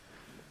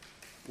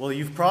Well,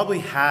 you've probably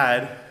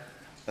had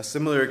a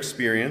similar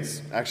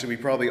experience. Actually,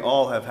 we probably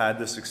all have had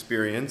this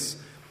experience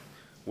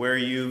where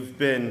you've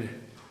been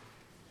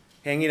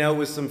hanging out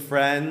with some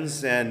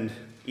friends and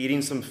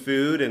eating some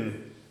food,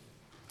 and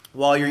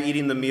while you're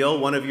eating the meal,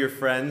 one of your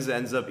friends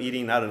ends up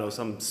eating,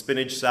 some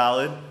spinach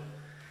salad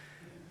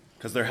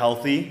because they're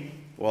healthy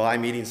while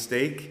I'm eating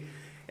steak.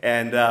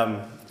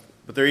 But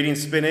they're eating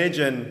spinach,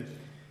 and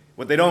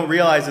what they don't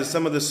realize is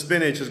some of the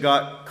spinach has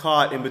got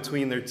caught in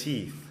between their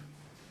teeth.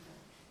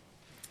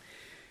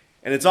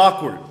 And it's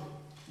awkward.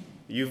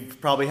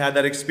 You've probably had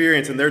that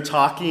experience, and they're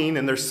talking,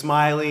 and they're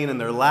smiling, and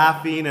they're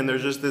laughing, and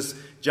there's just this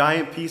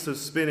giant piece of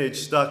spinach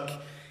stuck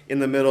in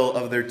the middle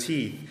of their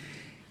teeth.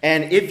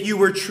 And if you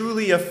were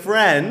truly a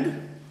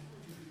friend,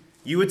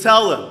 you would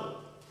tell them.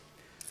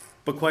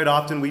 But quite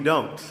often we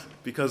don't,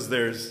 because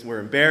we're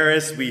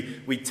embarrassed.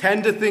 We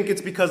tend to think it's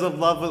because of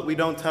love that we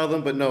don't tell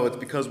them, but no, it's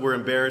because we're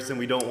embarrassed and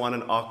we don't want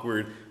an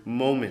awkward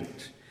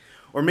moment.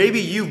 Or maybe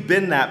you've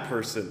been that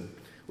person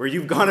where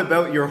you've gone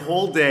about your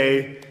whole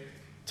day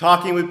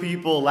talking with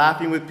people,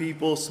 laughing with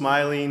people,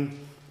 smiling,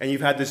 and you've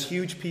had this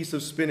huge piece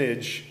of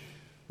spinach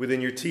within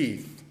your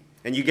teeth.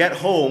 And you get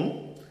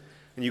home,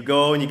 and you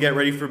go and you get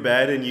ready for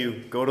bed, and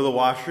you go to the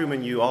washroom,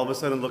 and you all of a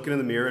sudden look in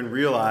the mirror and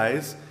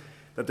realize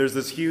that there's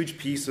this huge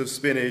piece of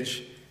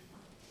spinach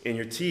in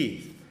your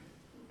teeth.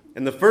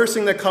 And the first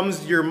thing that comes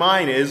to your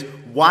mind is,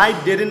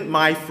 why didn't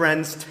my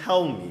friends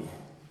tell me?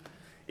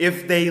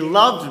 If they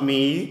loved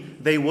me,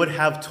 they would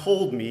have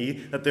told me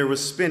that there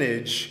was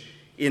spinach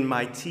in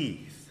my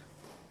teeth.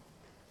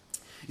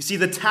 You see,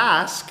 the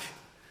task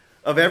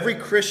of every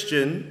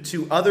Christian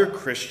to other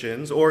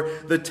Christians, or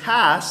the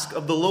task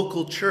of the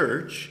local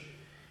church,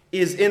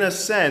 is in a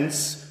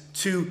sense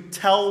to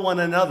tell one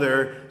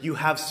another you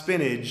have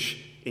spinach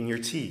in your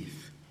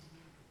teeth.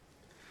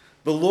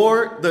 The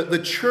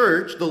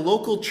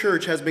local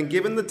church has been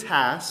given the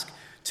task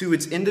to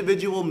its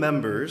individual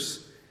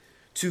members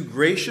to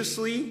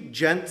graciously,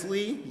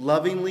 gently,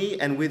 lovingly,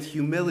 and with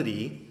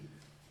humility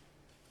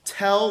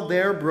tell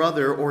their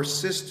brother or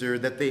sister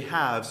that they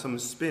have some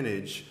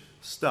spinach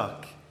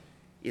stuck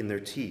in their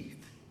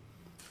teeth.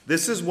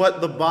 This is what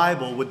the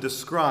Bible would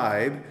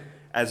describe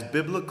as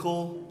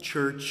biblical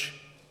church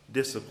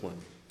discipline.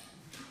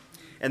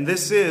 And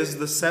this is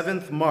the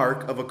seventh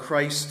mark of a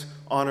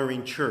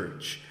Christ-honoring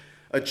church,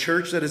 a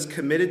church that is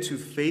committed to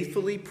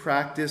faithfully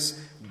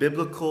practice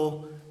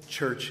biblical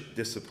church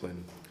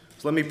discipline.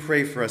 So let me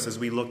pray for us as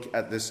we look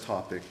at this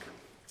topic.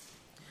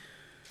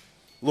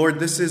 Lord,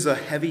 this is a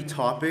heavy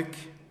topic.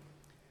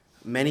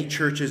 Many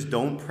churches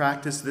don't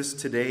practice this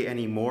today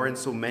anymore, and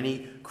so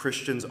many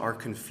Christians are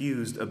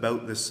confused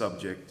about this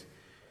subject.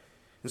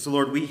 And so,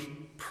 Lord, we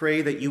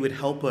pray that you would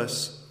help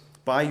us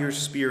by your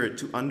Spirit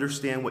to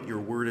understand what your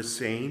word is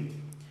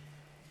saying,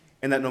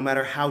 and that no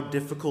matter how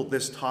difficult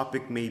this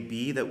topic may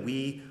be, that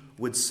we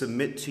would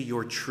submit to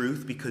your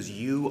truth because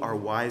you are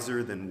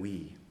wiser than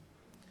we.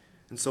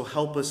 And so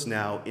help us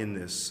now in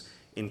this.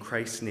 In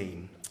Christ's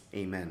name,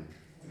 amen.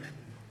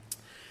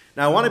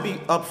 Now, I want to be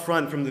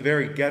upfront from the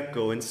very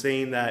get-go in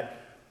saying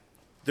that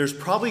there's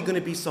probably going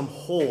to be some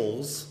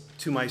holes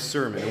to my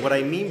sermon. And what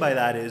I mean by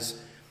that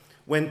is,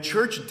 when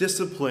church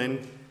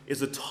discipline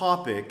is a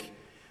topic,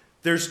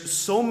 there's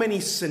so many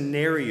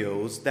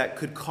scenarios that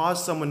could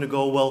cause someone to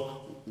go,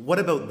 well, what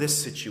about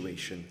this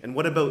situation? And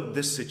what about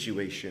this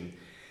situation?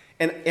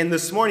 And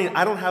this morning,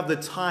 I don't have the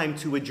time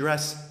to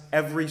address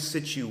every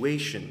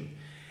situation.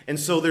 And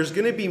so there's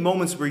going to be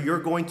moments where you're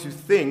going to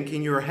think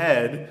in your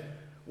head,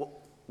 well,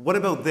 what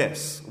about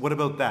this? What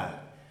about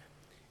that?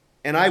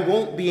 And I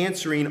won't be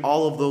answering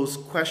all of those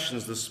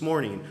questions this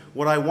morning.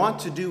 What I want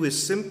to do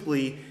is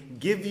simply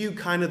give you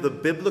kind of the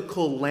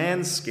biblical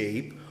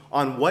landscape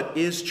on what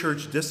is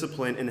church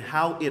discipline and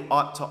how it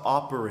ought to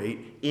operate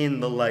in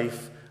the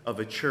life of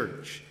a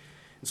church.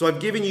 And so I've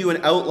given you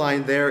an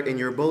outline there in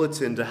your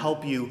bulletin to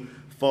help you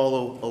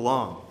follow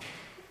along.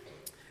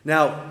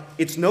 Now,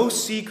 it's no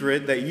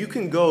secret that you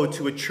can go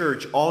to a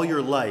church all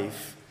your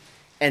life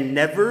and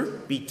never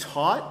be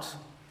taught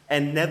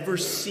and never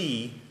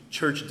see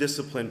church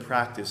discipline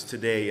practice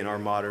today in our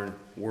modern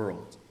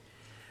world.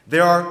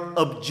 There are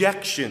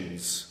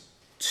objections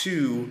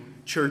to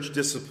church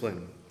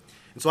discipline.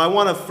 And so I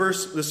want to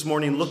first this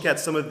morning look at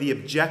some of the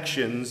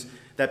objections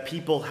that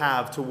people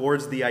have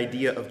towards the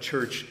idea of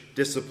church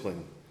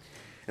discipline.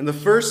 And the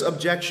first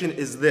objection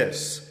is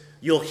this.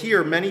 You'll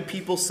hear many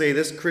people say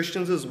this,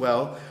 Christians as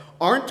well.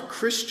 Aren't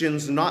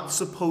Christians not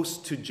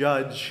supposed to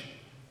judge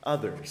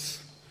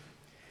others?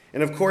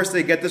 And of course,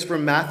 they get this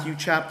from Matthew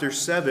chapter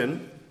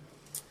 7,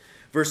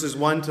 verses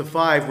 1 to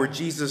 5, where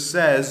Jesus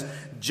says,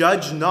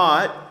 "Judge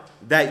not,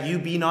 that you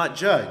be not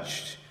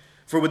judged.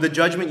 For with the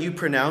judgment you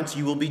pronounce,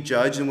 you will be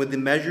judged, and with the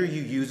measure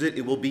you use it,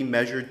 it will be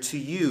measured to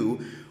you.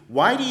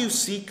 Why do you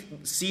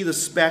see the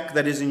speck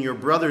that is in your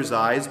brother's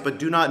eyes, but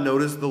do not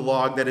notice the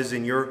log that is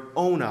in your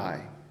own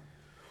eye?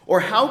 Or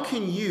how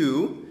can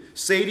you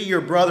say to your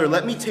brother,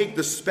 'Let me take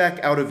the speck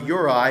out of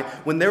your eye,'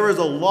 when there is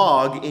a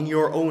log in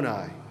your own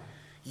eye?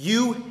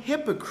 You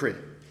hypocrite!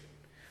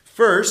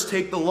 First,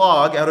 take the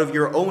log out of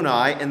your own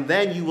eye, and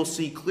then you will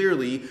see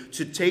clearly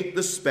to take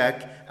the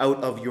speck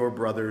out of your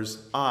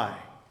brother's eye.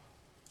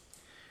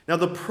 Now,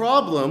 the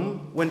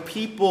problem when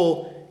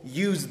people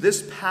use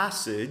this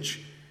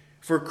passage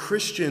for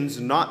Christians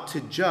not to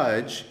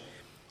judge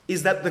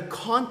is that the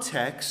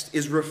context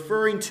is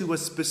referring to a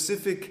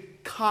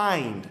specific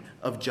kind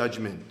of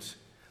judgment.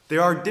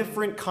 There are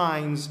different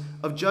kinds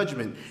of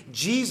judgment.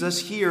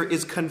 Jesus here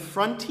is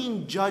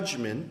confronting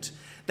judgment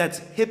that's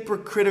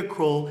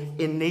hypocritical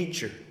in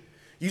nature.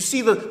 You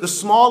see the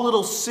small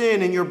little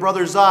sin in your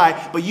brother's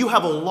eye, but you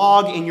have a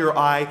log in your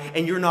eye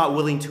and you're not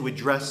willing to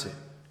address it.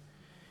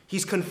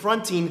 He's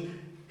confronting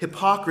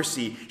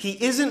hypocrisy.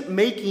 He isn't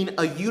making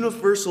a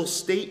universal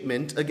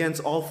statement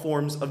against all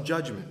forms of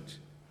judgment.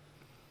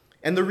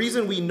 And the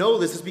reason we know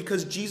this is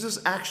because Jesus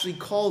actually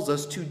calls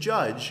us to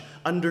judge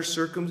under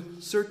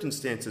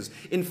circumstances.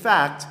 In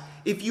fact,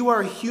 if you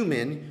are a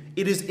human,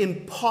 it is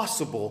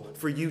impossible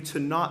for you to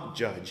not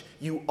judge.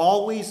 You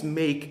always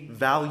make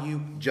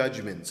value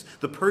judgments.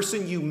 The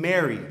person you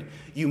married,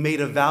 you made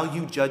a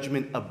value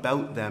judgment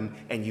about them,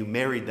 and you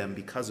married them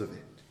because of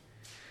it.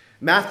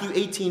 Matthew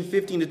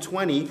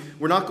 18:15-20,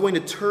 we're not going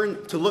to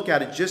turn to look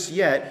at it just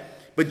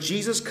yet, but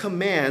Jesus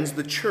commands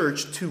the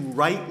church to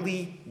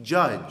rightly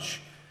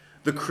judge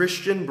the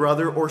Christian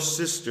brother or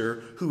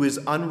sister who is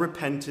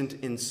unrepentant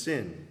in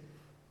sin.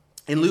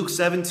 In Luke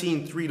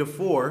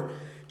 17:3-4,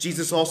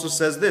 Jesus also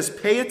says this,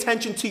 "Pay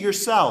attention to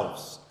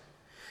yourselves.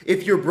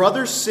 If your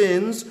brother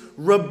sins,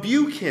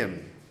 rebuke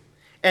him.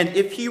 And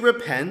if he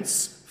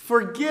repents,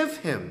 forgive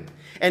him.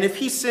 And if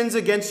he sins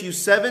against you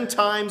 7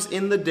 times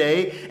in the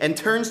day and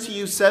turns to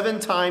you 7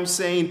 times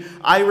saying,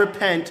 'I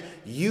repent,'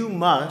 you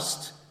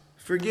must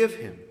forgive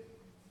him."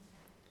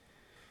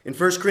 In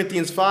 1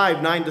 Corinthians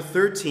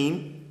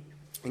 5:9-13,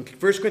 in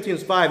 1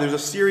 Corinthians 5, there's a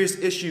serious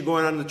issue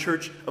going on in the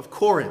church of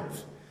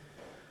Corinth.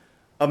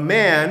 A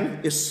man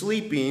is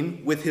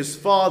sleeping with his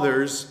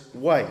father's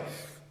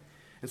wife.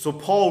 And so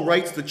Paul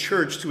writes the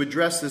church to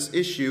address this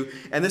issue,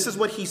 and this is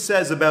what he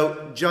says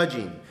about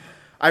judging.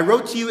 "I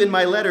wrote to you in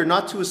my letter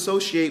not to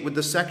associate with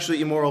the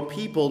sexually immoral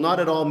people, not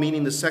at all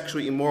meaning the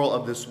sexually immoral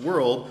of this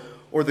world,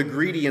 or the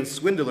greedy and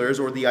swindlers,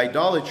 or the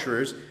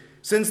idolaters,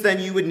 since then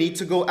you would need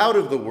to go out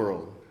of the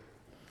world.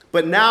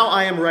 But now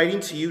I am writing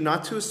to you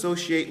not to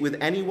associate with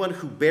anyone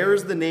who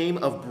bears the name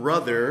of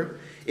brother,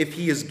 if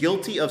he is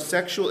guilty of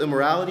sexual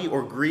immorality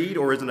or greed,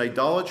 or is an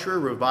idolater,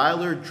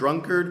 reviler,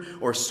 drunkard,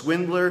 or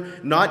swindler,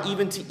 not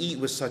even to eat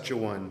with such a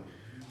one.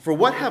 For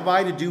what have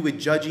I to do with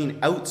judging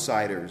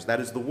outsiders, that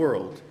is the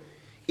world?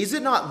 Is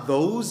it not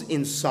those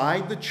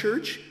inside the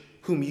church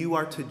whom you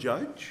are to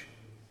judge?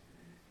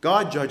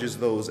 God judges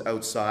those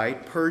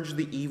outside. Purge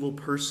the evil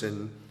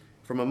person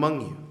from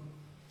among you."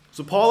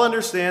 So Paul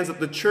understands that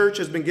the church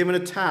has been given a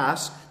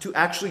task to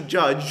actually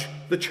judge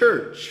the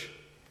church.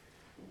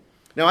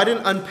 Now, I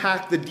didn't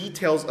unpack the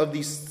details of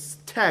these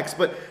texts,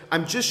 but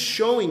I'm just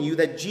showing you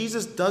that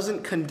Jesus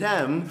doesn't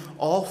condemn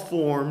all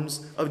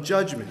forms of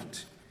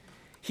judgment.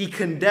 He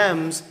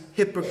condemns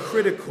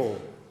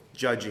hypocritical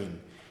judging.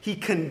 He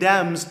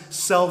condemns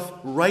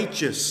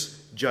self-righteous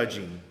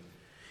judging.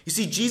 You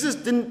see, Jesus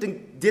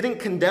didn't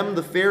condemn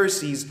the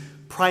Pharisees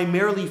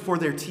primarily for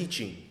their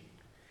teaching.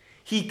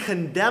 He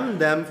condemned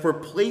them for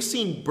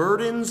placing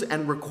burdens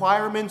and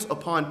requirements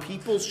upon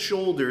people's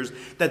shoulders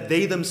that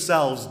they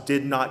themselves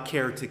did not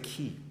care to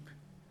keep.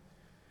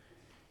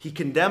 He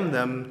condemned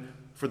them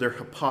for their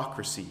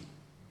hypocrisy.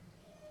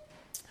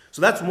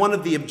 So that's one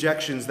of the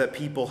objections that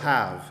people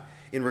have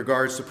in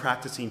regards to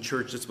practicing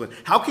church discipline.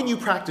 How can you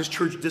practice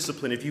church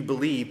discipline if you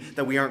believe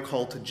that we aren't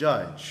called to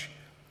judge?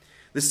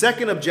 The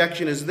second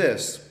objection is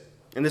this,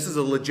 and this is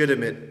a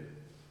legitimate,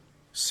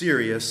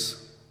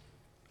 serious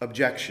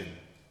objection: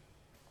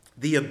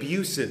 the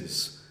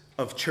abuses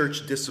of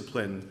church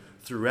discipline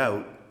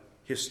throughout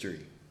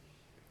history.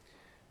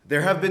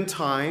 There have been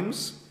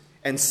times,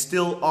 and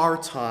still are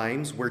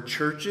times, where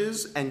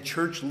churches and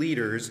church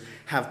leaders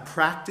have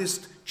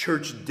practiced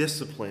church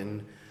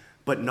discipline,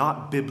 but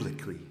not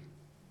biblically.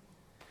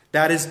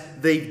 That is,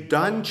 they've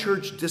done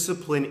church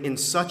discipline in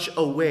such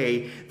a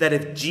way that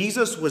if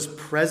Jesus was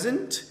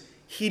present,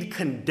 he'd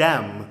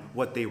condemn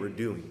what they were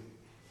doing.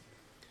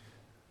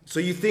 So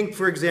you think,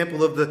 for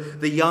example, of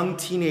the young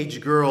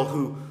teenage girl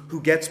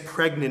who gets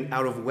pregnant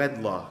out of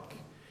wedlock.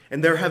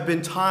 And there have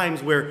been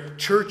times where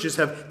churches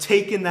have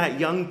taken that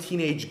young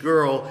teenage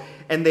girl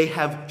and they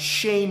have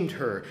shamed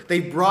her. They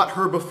brought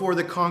her before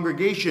the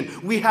congregation.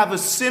 We have a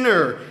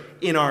sinner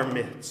in our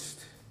midst.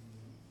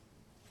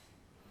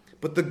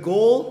 But the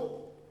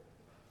goal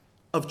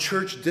of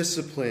church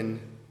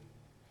discipline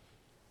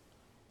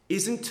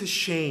isn't to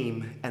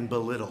shame and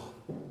belittle.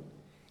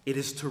 It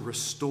is to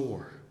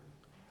restore.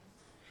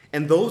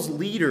 And those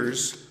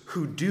leaders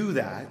who do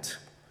that,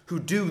 who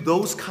do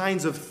those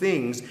kinds of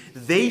things,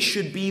 they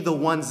should be the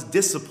ones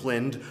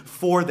disciplined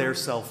for their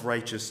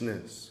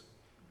self-righteousness.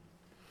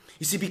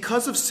 You see,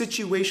 because of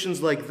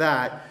situations like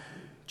that,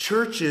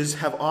 churches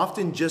have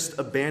often just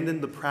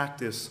abandoned the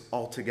practice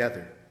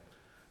altogether.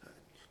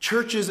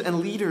 Churches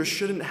and leaders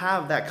shouldn't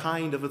have that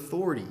kind of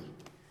authority.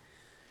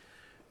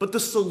 But the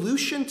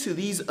solution to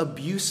these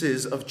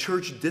abuses of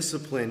church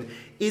discipline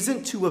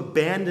isn't to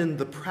abandon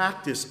the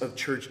practice of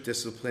church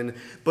discipline,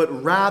 but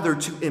rather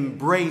to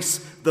embrace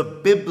the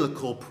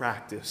biblical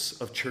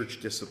practice of church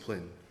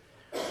discipline.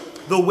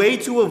 The way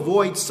to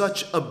avoid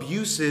such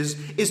abuses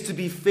is to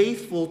be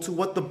faithful to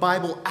what the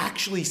Bible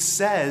actually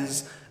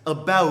says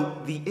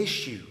about the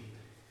issue.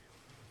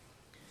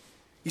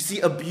 You see,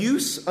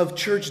 abuse of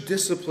church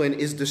discipline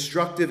is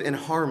destructive and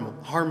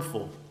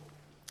harmful.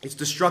 It's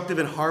destructive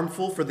and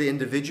harmful for the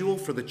individual,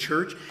 for the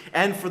church,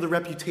 and for the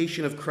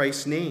reputation of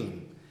Christ's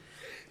name.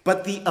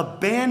 But the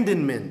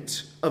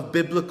abandonment of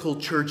biblical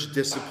church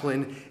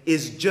discipline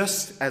is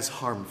just as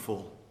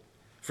harmful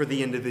for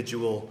the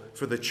individual,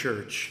 for the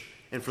church,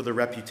 and for the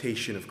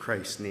reputation of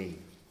Christ's name.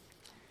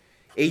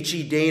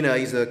 H.E. Dana,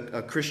 he's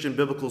a Christian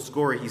biblical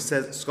scholar, he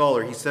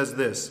says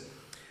this: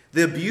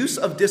 "The abuse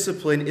of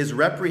discipline is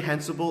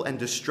reprehensible and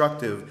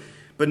destructive,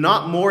 but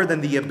not more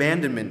than the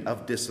abandonment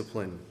of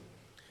discipline.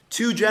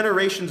 2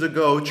 generations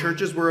ago,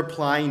 churches were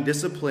applying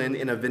discipline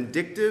in a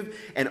vindictive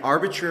and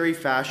arbitrary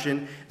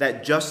fashion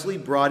that justly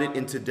brought it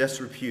into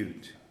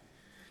disrepute.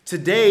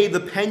 Today, the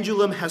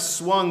pendulum has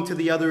swung to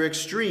the other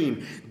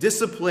extreme.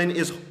 Discipline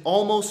is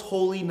almost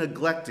wholly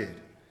neglected.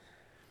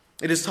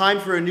 It is time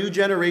for a new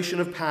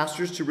generation of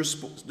pastors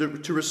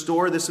to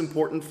restore this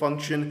important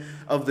function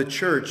of the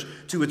church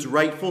to its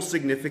rightful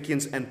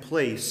significance and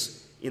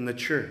place in the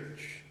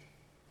church."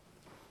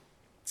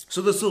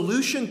 So the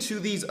solution to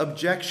these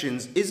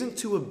objections isn't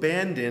to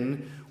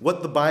abandon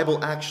what the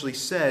Bible actually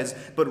says,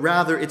 but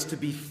rather it's to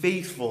be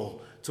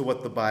faithful to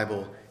what the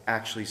Bible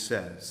actually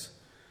says.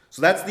 So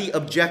that's the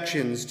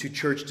objections to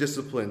church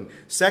discipline.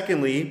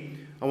 Secondly,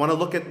 I want to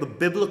look at the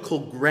biblical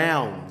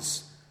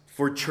grounds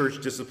for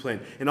church discipline.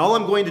 And all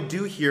I'm going to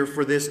do here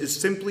for this is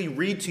simply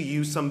read to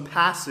you some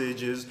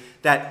passages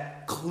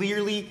that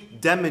clearly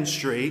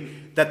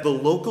demonstrate that the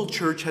local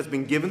church has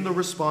been given the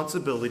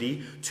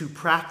responsibility to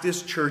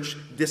practice church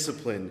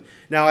discipline.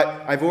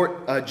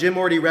 Now, Jim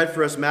already read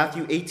for us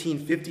Matthew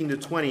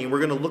 18:15-20, and we're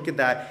going to look at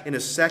that in a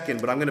second,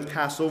 but I'm going to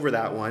pass over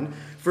that one.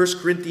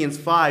 1 Corinthians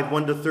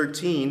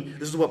 5:1-13,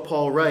 this is what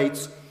Paul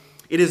writes: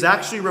 "It is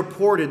actually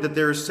reported that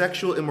there is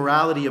sexual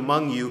immorality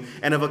among you,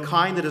 and of a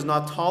kind that is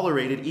not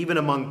tolerated even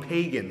among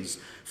pagans.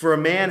 For a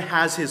man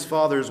has his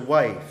father's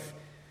wife.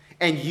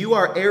 And you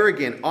are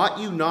arrogant. Ought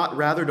you not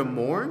rather to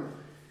mourn?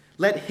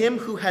 Let him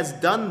who has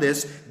done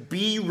this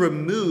be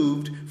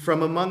removed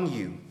from among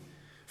you.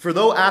 For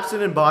though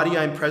absent in body,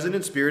 I am present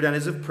in spirit, and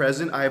as if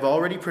present, I have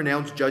already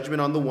pronounced judgment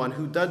on the one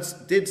who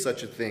did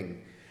such a thing.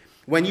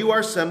 When you are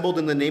assembled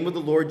in the name of the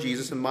Lord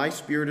Jesus, and my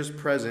spirit is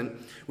present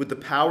with the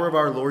power of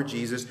our Lord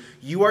Jesus,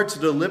 you are to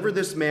deliver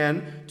this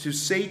man to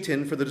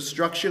Satan for the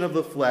destruction of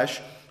the flesh,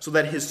 so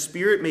that his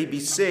spirit may be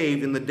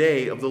saved in the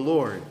day of the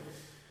Lord.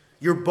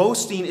 Your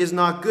boasting is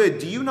not good.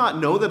 Do you not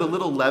know that a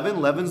little leaven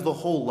leavens the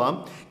whole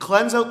lump?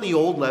 Cleanse out the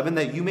old leaven,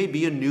 that you may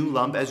be a new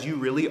lump, as you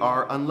really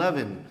are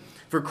unleavened.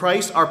 For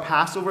Christ, our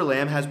Passover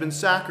lamb, has been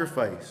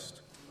sacrificed.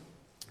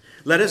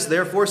 Let us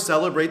therefore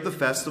celebrate the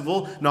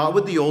festival, not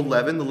with the old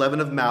leaven, the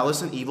leaven of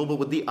malice and evil, but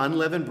with the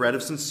unleavened bread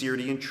of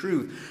sincerity and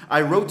truth.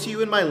 I wrote to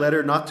you in my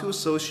letter not to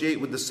associate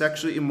with the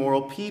sexually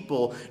immoral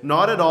people,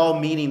 not at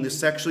all meaning the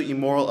sexually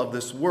immoral of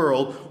this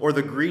world, or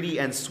the greedy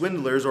and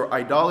swindlers or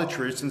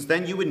idolaters, since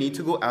then you would need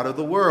to go out of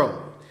the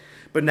world.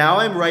 But now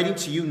I am writing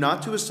to you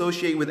not to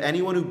associate with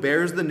anyone who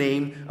bears the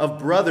name of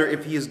brother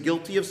if he is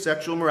guilty of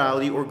sexual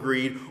immorality or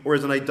greed, or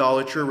is an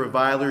idolater,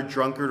 reviler,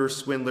 drunkard, or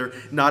swindler,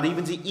 not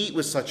even to eat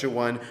with such a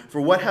one. For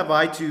what have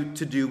I to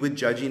do with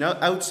judging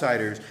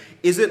outsiders?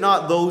 Is it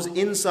not those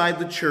inside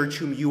the church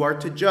whom you are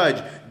to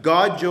judge?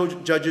 God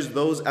judges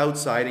those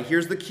outside. And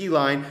here's the key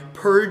line: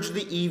 purge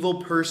the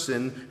evil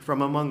person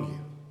from among you.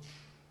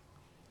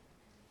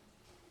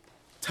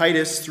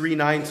 Titus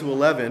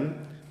 3:9-11,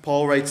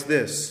 Paul writes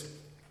this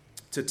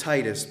to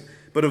Titus: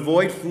 "But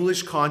avoid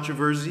foolish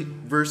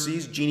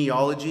controversies,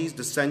 genealogies,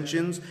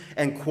 dissensions,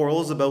 and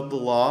quarrels about the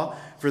law,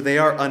 for they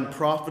are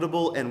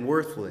unprofitable and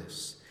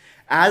worthless.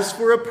 As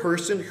for a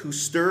person who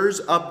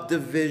stirs up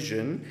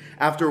division,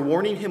 after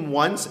warning him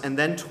once and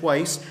then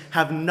twice,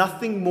 have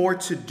nothing more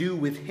to do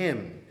with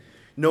him,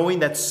 knowing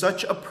that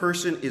such a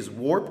person is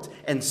warped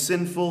and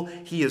sinful,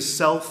 he is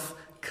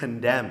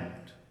self-condemned."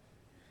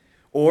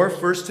 Or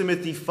 1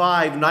 Timothy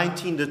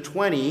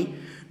 5:19-20,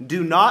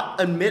 "Do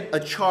not admit a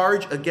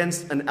charge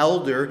against an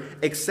elder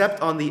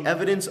except on the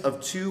evidence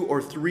of 2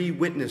 or 3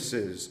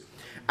 witnesses.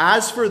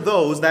 As for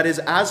those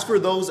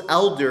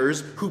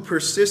elders who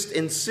persist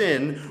in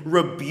sin,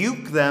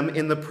 rebuke them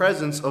in the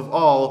presence of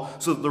all,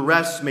 so that the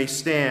rest may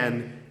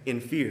stand in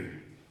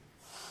fear."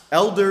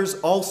 Elders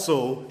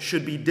also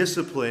should be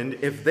disciplined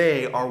if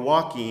they are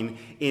walking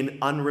in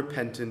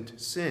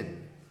unrepentant sin.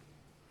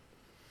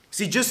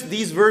 See, just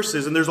these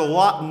verses, and there's a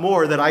lot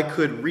more that I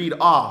could read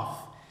off,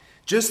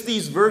 just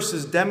these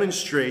verses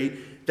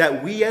demonstrate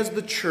that we as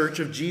the church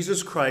of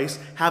Jesus Christ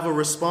have a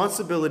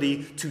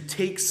responsibility to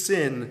take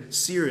sin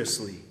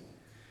seriously.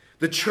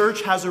 The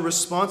church has a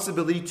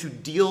responsibility to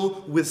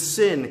deal with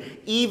sin,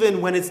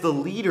 even when it's the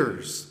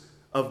leaders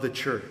of the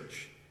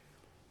church.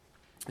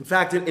 In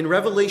fact, in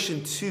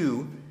Revelation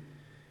 2,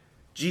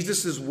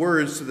 Jesus'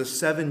 words to the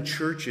 7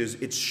 churches,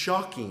 it's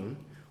shocking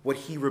what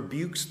he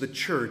rebukes the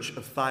church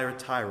of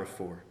Thyatira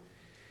for.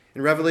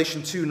 In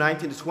Revelation 2,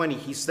 19-20,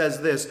 he says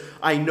this,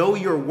 I know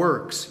your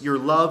works, your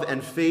love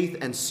and faith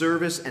and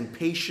service and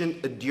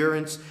patient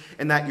endurance,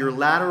 and that your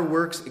latter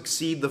works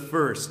exceed the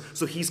first.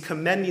 So he's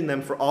commending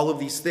them for all of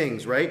these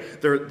things,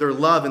 right? Their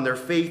love and their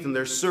faith and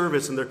their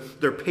service and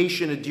their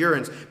patient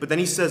endurance. But then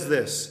he says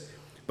this,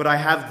 but I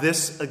have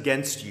this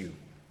against you,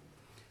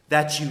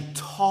 that you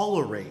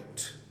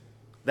tolerate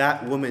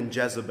that woman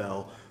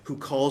Jezebel, who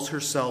calls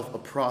herself a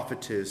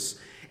prophetess,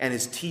 and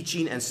is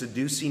teaching and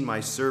seducing my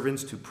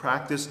servants to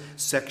practice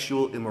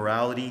sexual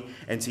immorality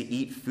and to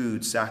eat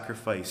food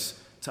sacrificed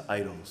to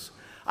idols.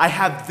 I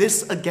have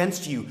this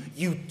against you.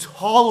 You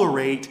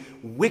tolerate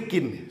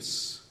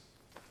wickedness.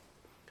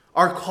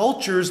 Our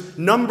culture's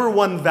number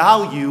one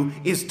value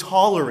is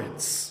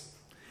tolerance.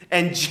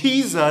 And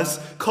Jesus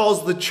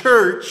calls the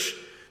church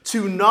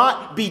to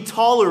not be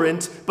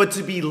tolerant, but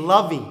to be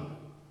loving.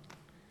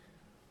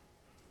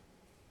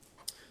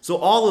 So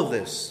all of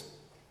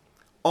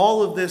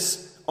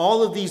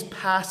these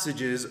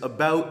passages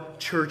about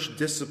church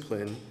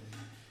discipline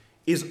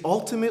is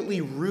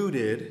ultimately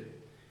rooted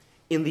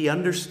in the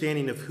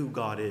understanding of who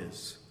God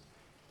is.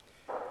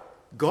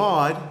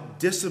 God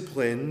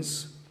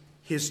disciplines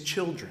his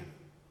children.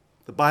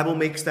 The Bible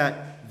makes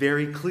that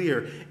very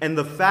clear. And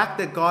the fact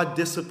that God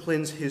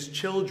disciplines his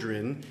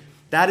children,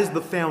 that is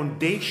the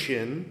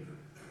foundation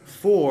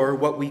for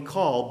what we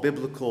call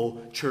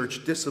biblical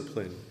church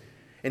discipline.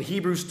 In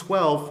Hebrews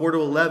 12,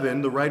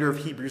 4-11, the writer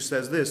of Hebrews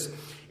says this,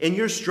 in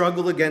your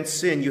struggle against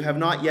sin, you have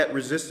not yet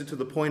resisted to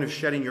the point of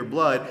shedding your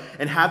blood.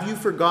 And have you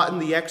forgotten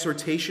the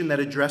exhortation that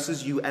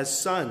addresses you as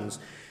sons?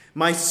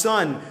 My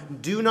son,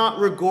 do not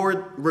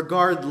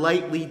regard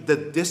lightly the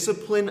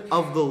discipline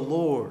of the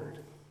Lord,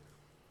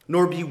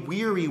 nor be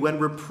weary when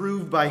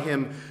reproved by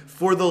him.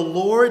 For the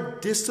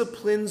Lord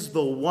disciplines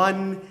the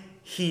one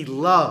he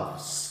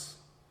loves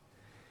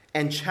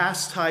and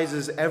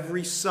chastises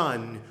every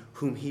son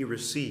whom he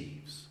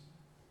receives.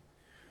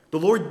 The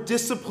Lord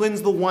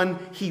disciplines the one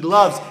he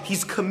loves.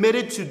 He's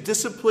committed to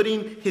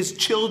disciplining his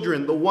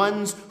children, the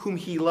ones whom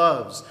he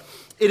loves.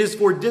 It is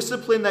for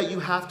discipline that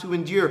you have to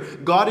endure.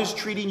 God is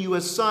treating you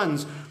as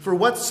sons. For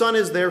what son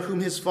is there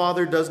whom his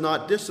father does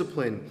not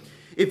discipline?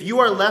 If you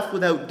are left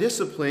without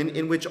discipline,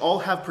 in which all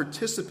have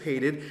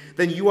participated,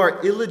 then you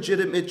are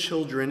illegitimate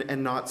children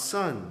and not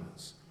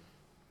sons.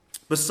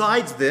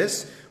 Besides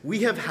this,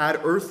 we have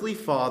had earthly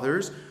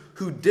fathers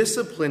who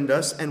disciplined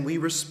us, and we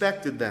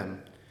respected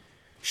them.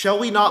 Shall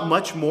we not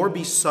much more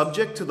be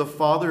subject to the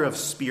Father of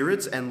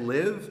spirits and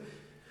live?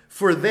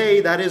 For they,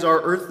 that is our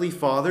earthly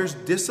fathers,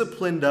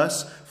 disciplined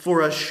us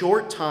for a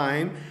short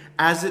time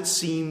as it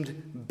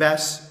seemed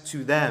best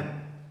to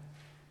them.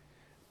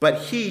 But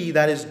he,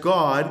 that is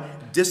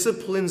God,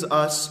 disciplines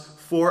us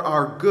for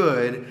our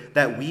good,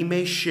 that we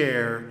may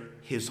share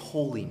his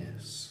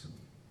holiness.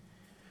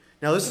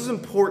 Now this is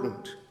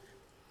important.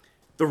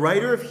 The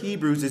writer of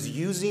Hebrews is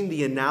using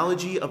the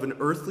analogy of an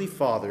earthly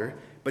father,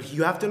 but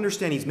you have to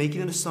understand he's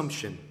making an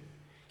assumption.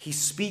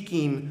 He's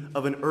speaking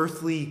of an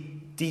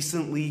earthly,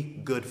 decently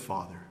good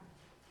father.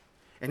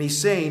 And he's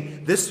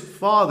saying this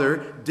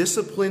father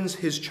disciplines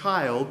his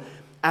child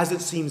as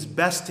it seems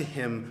best to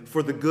him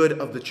for the good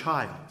of the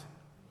child.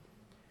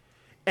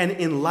 And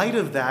in light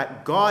of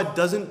that, God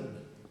doesn't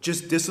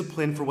just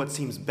discipline for what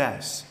seems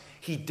best.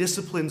 He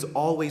disciplines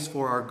always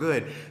for our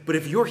good. But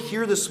if you're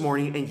here this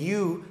morning and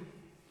you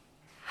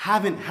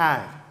haven't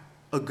had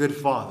a good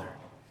father,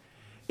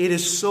 it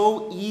is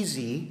so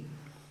easy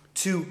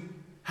to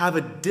have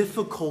a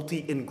difficulty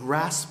in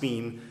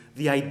grasping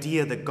the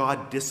idea that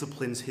God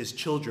disciplines his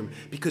children,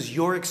 because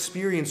your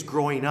experience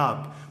growing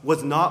up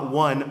was not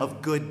one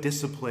of good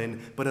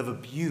discipline, but of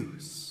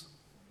abuse.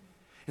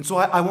 And so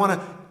I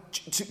want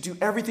to do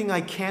everything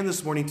I can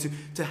this morning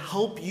to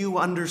help you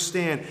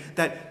understand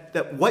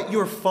that what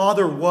your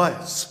father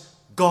was,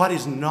 God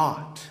is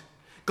not.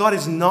 God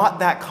is not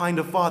that kind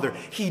of father.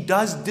 He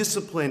does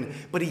discipline,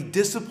 but he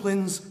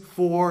disciplines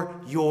for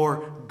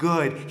your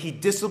good. He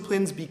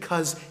disciplines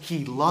because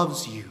he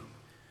loves you,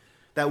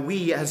 that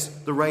we,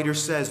 as the writer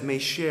says, may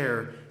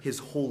share his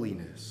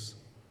holiness.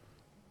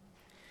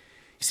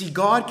 You see,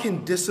 God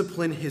can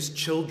discipline his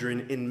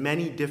children in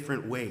many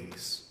different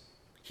ways.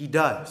 He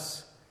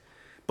does.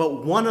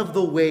 But one of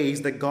the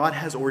ways that God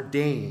has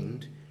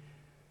ordained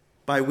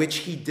by which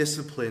he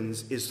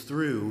disciplines is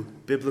through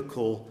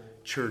biblical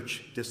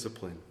church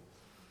discipline.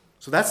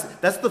 So that's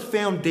the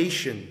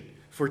foundation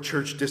for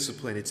church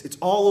discipline. It's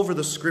all over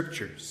the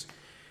scriptures.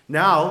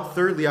 Now,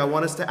 thirdly, I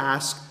want us to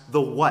ask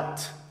the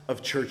what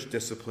of church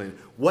discipline.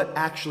 What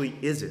actually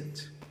is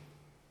it?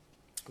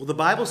 Well, the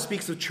Bible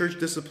speaks of church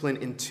discipline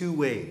in two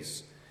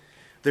ways.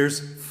 There's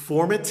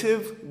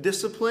formative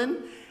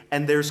discipline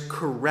and there's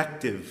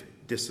corrective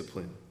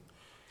discipline.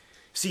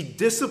 See,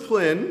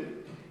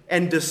 discipline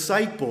and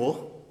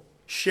disciple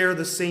share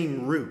the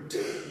same root.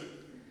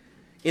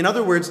 In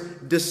other words,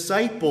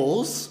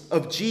 disciples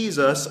of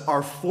Jesus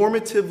are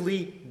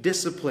formatively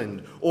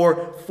disciplined,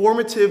 or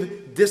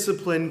formative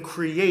discipline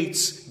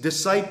creates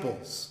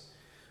disciples.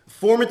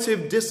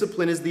 Formative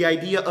discipline is the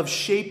idea of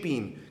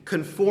shaping,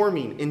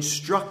 conforming,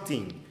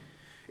 instructing.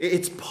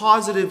 It's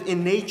positive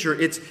in nature.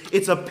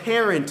 It's a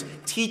parent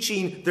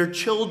teaching their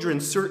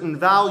children certain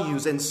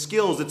values and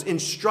skills. It's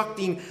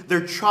instructing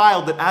their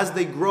child that as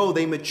they grow,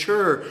 they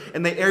mature,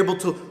 and they are able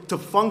to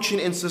function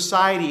in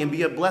society and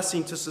be a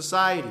blessing to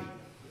society.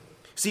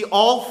 See,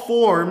 all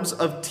forms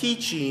of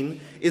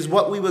teaching is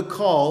what we would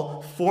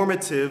call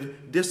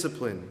formative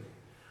discipline.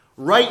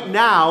 Right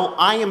now,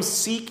 I am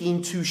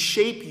seeking to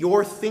shape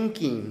your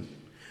thinking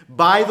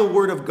by the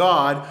Word of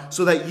God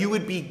so that you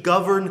would be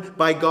governed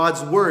by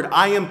God's Word.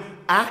 I am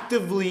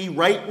actively,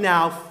 right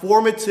now,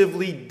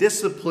 formatively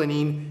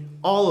disciplining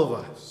all of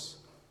us.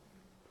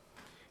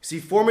 See,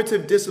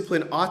 formative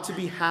discipline ought to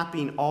be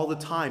happening all the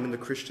time in the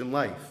Christian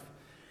life.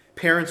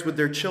 Parents with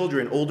their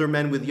children, older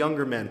men with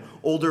younger men,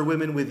 older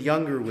women with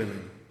younger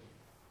women.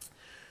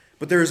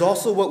 But there is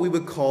also what we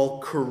would call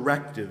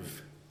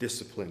corrective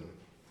discipline.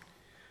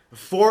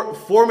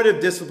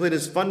 Formative discipline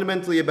is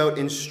fundamentally about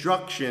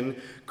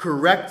instruction.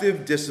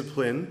 Corrective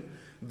discipline,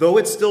 though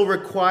it still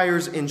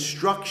requires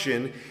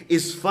instruction,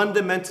 is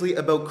fundamentally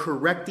about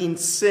correcting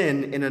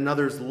sin in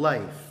another's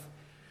life.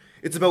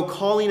 It's about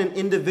calling an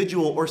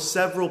individual or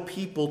several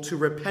people to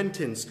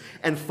repentance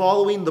and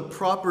following the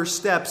proper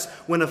steps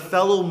when a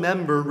fellow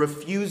member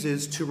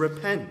refuses to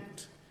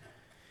repent.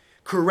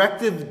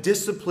 Corrective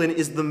discipline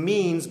is the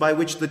means by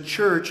which the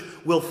church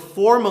will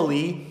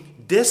formally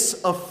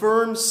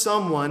disaffirm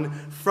someone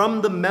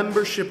from the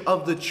membership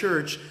of the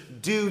church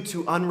due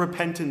to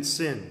unrepentant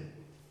sin.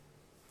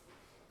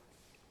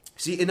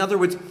 See, in other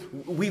words,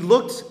 we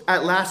looked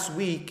at last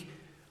week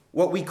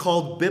what we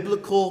called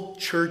biblical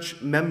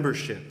church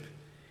membership.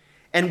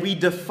 And we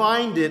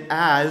defined it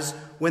as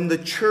when the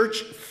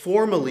church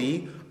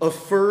formally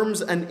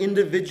affirms an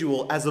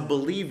individual as a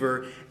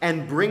believer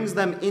and brings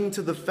them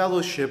into the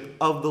fellowship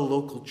of the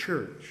local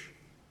church.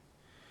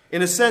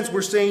 In a sense,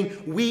 we're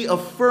saying we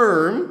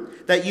affirm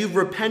that you've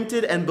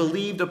repented and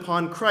believed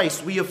upon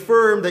Christ. We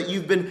affirm that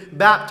you've been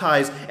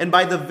baptized. And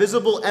by the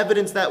visible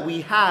evidence that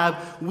we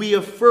have, we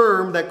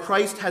affirm that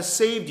Christ has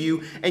saved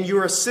you and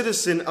you're a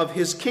citizen of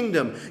his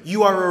kingdom.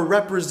 You are a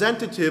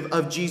representative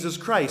of Jesus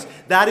Christ.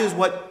 That is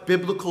what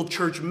biblical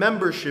church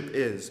membership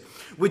is,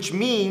 which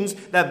means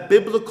that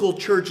biblical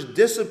church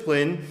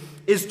discipline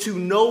is to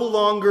no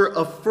longer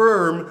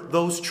affirm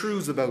those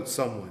truths about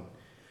someone,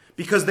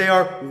 because they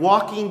are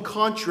walking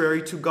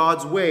contrary to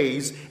God's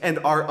ways and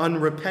are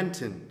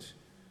unrepentant.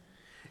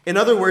 In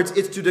other words,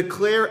 it's to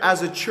declare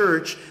as a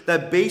church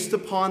that based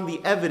upon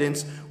the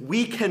evidence,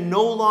 we can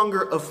no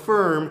longer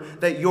affirm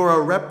that you're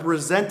a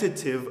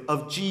representative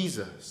of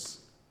Jesus.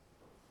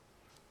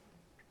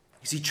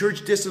 You see,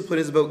 church discipline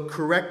is about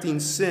correcting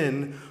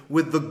sin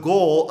with the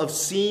goal of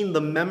seeing the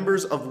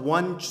members of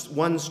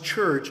one's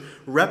church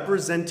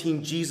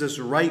representing Jesus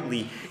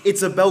rightly.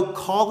 It's about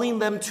calling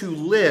them to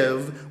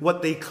live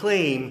what they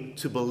claim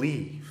to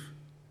believe.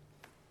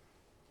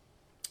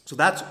 So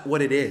that's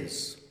what it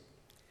is.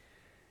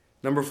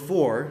 Number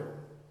 4,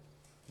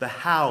 the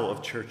how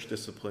of church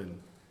discipline.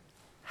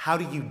 How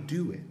do you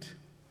do it?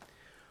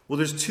 Well,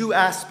 there's 2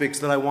 aspects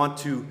that I want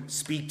to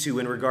speak to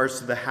in regards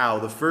to the how.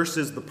 The first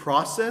is the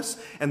process,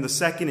 and the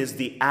second is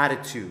the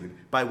attitude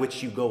by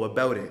which you go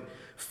about it.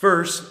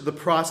 First, the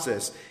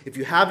process. If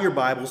you have your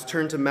Bibles,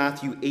 turn to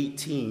Matthew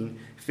 18,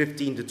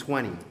 15 to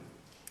 20.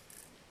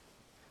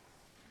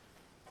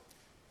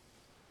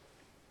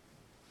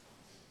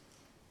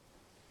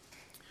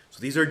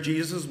 So these are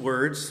Jesus'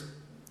 words,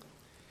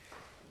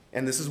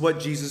 and this is what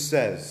Jesus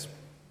says.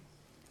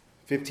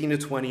 15 to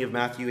 20 of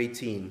Matthew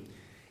 18.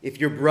 If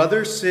your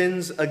brother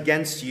sins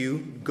against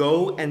you,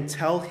 go and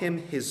tell him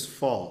his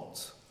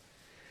fault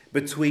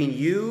between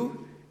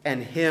you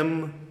and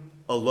him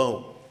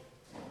alone.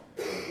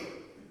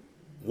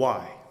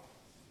 Why?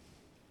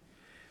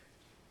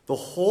 The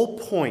whole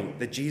point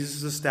that Jesus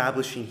is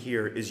establishing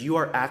here is you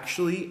are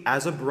actually,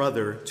 as a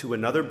brother to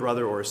another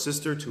brother, or a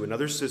sister to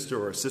another sister,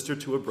 or a sister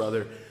to a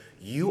brother,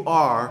 you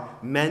are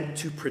meant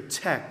to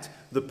protect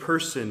the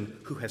person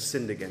who has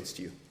sinned against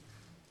you.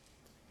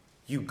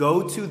 You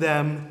go to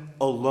them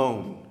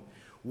alone.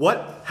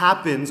 What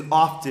happens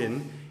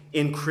often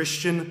in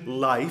Christian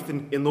life,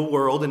 in the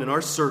world, and in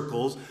our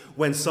circles,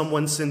 when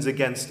someone sins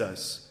against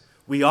us?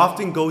 We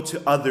often go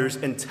to others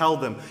and tell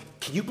them,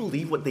 "Can you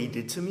believe what they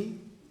did to me?"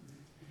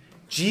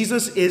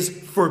 Jesus is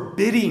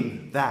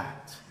forbidding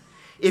that.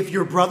 If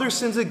your brother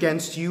sins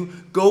against you,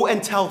 go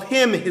and tell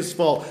him his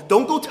fault.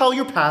 Don't go tell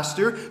your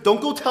pastor.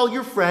 Don't go tell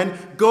your friend.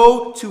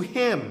 Go to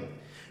him.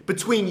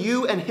 Between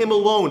you and him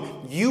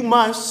alone,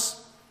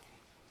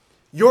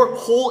 your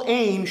whole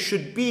aim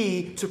should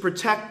be to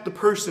protect the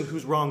person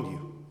who's wronged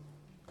you.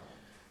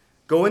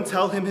 Go and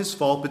tell him his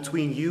fault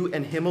between you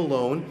and him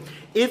alone.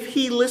 If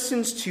he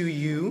listens to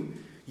you,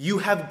 you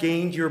have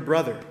gained your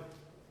brother.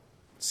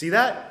 See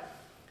that?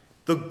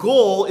 The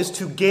goal is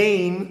to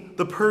gain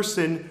the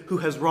person who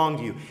has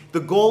wronged you. The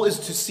goal is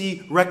to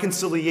see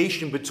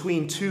reconciliation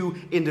between 2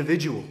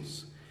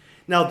 individuals.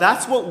 Now,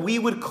 that's what we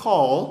would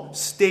call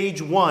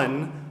stage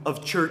 1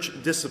 of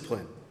church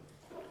discipline.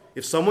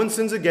 If someone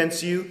sins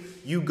against you,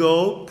 you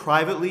go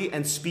privately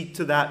and speak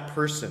to that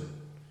person.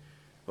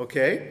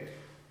 Okay?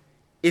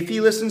 If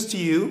he listens to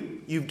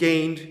you, you've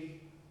gained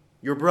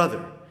your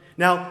brother.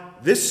 Now,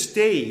 this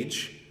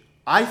stage,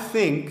 I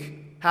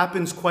think,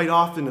 happens quite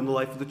often in the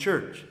life of the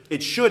church.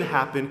 It should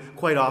happen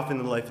quite often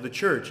in the life of the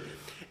church.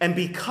 And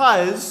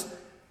because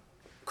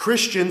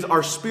Christians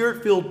are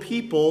spirit-filled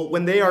people,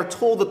 when they are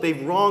told that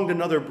they've wronged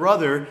another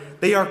brother,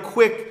 they are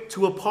quick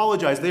to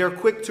apologize. They are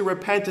quick to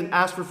repent and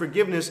ask for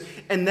forgiveness,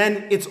 and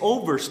then it's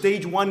over.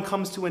 Stage 1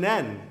 comes to an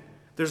end.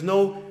 There's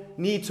no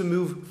need to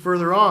move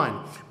further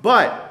on.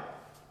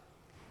 But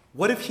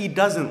what if he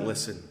doesn't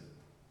listen?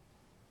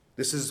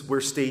 This is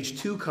where stage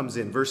 2 comes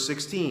in, verse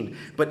 16.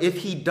 But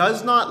if he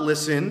does not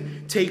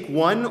listen, take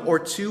 1 or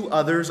 2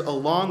 others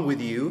along with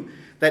you,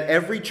 that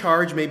every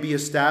charge may be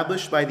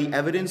established by the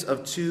evidence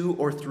of 2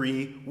 or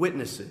 3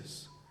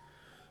 witnesses.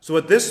 So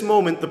at this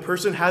moment, the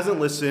person hasn't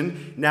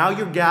listened. Now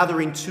you're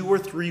gathering 2 or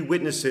 3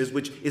 witnesses,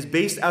 which is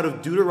based out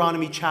of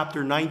Deuteronomy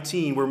chapter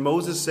 19, where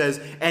Moses says,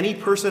 any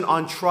person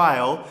on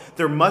trial,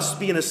 there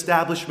must be an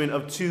establishment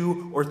of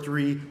 2 or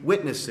 3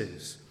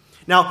 witnesses.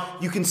 Now,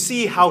 you can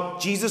see how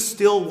Jesus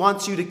still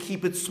wants you to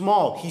keep it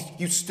small.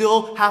 You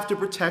still have to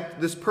protect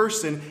this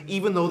person,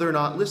 even though they're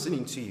not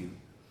listening to you.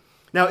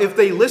 Now, if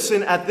they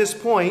listen at this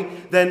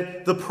point,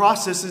 then the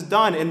process is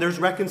done, and there's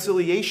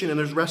reconciliation and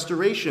there's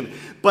restoration.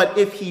 But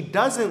if he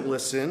doesn't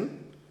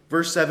listen,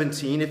 verse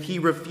 17, if he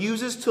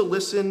refuses to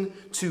listen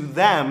to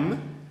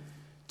them,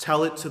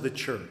 tell it to the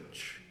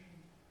church.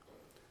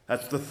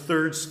 That's the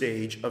 3rd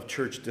stage of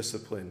church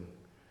discipline.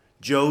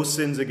 Joe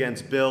sins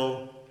against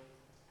Bill,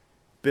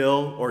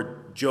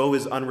 or Joe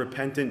is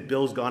unrepentant.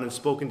 Bill's gone and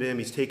spoken to him.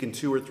 He's taken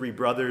 2 or 3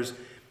 brothers.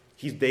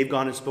 They've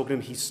gone and spoken to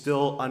him. He's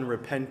still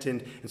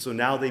unrepentant. And so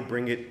now they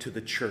bring it to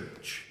the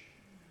church,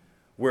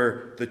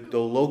 where the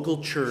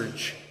local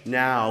church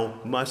now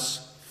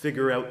must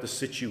figure out the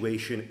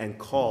situation and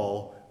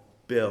call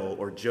Bill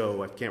or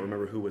Joe, I can't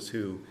remember who was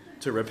who,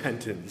 to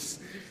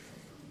repentance.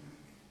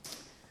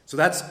 So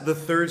that's the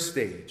 3rd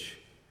stage.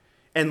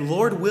 And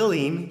Lord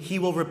willing, he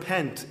will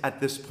repent at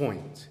this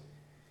point.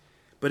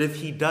 But if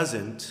he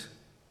doesn't,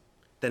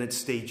 then it's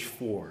stage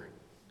 4.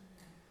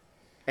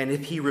 And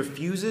if he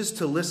refuses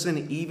to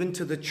listen even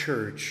to the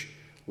church,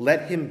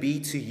 let him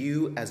be to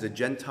you as a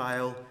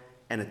Gentile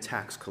and a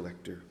tax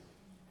collector.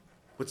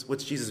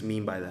 What's Jesus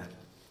mean by that?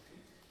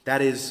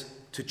 That is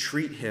to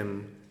treat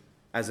him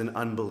as an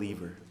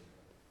unbeliever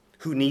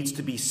who needs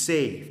to be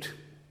saved,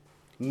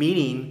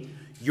 meaning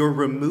you're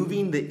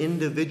removing the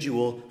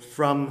individual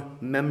from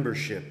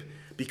membership,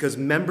 because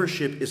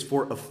membership is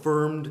for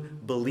affirmed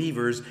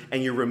believers,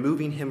 and you're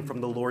removing him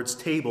from the Lord's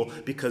table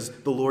because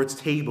the Lord's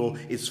table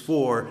is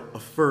for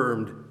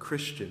affirmed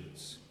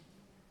Christians.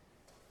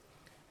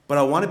 But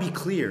I want to be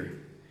clear.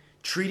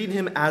 Treating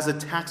him as a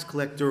tax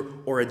collector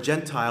or a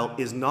Gentile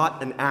is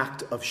not an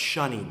act of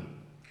shunning.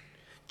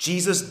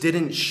 Jesus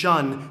didn't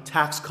shun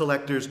tax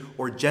collectors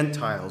or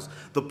Gentiles.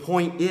 The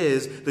point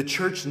is, the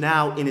church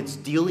now, in its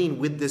dealing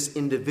with this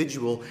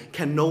individual,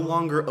 can no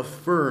longer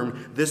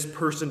affirm this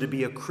person to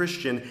be a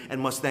Christian and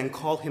must then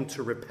call him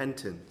to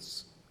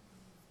repentance.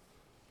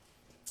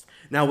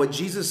 Now, what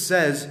Jesus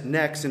says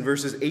next in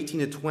verses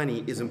 18 to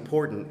 20 is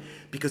important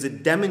because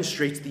it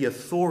demonstrates the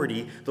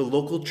authority the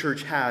local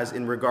church has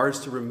in regards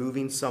to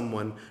removing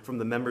someone from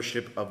the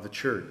membership of the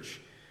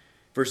church.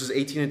 Verses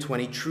 18 and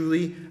 20,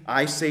 truly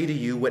I say to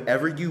you,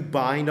 whatever you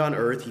bind on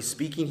earth, he's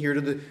speaking here to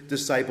the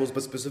disciples,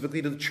 but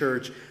specifically to the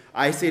church,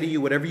 I say to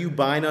you, whatever you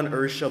bind on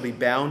earth shall be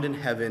bound in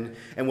heaven,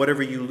 and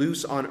whatever you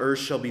loose on earth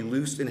shall be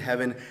loosed in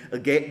heaven.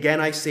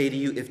 Again I say to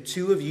you, if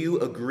 2 of you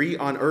agree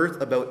on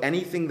earth about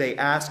anything they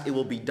ask, it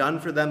will be done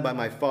for them by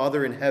my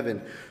Father in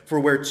heaven. For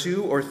where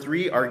 2 or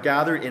 3 are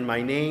gathered in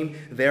my name,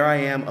 there I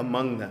am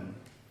among them.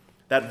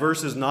 That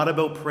verse is not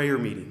about prayer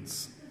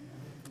meetings.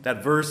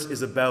 That verse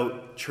is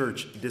about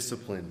church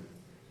discipline.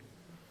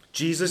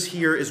 Jesus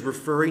here is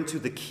referring to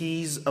the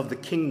keys of the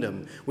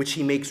kingdom, which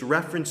he makes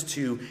reference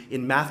to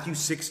in Matthew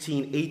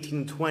 16,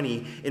 18,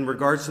 20, in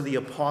regards to the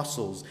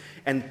apostles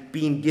and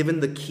being given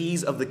the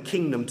keys of the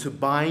kingdom to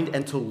bind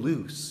and to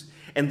loose.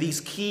 And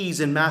these keys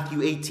in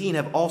Matthew 18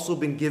 have also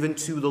been given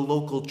to the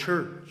local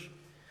church.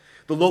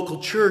 The local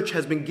church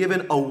has been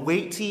given a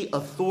weighty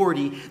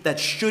authority that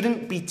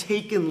shouldn't be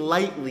taken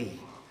lightly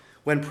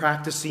when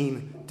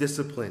practicing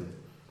discipline.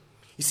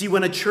 You see,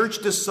 when a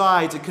church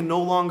decides it can no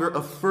longer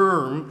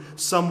affirm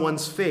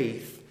someone's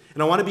faith,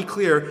 and I want to be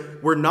clear,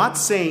 we're not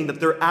saying that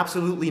they're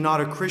absolutely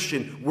not a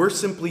Christian. We're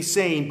simply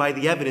saying by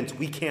the evidence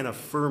we can't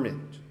affirm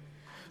it.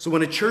 So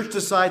when a church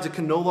decides it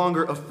can no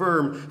longer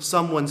affirm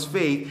someone's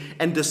faith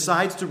and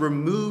decides to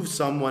remove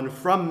someone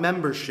from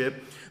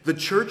membership, the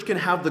church can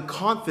have the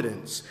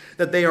confidence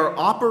that they are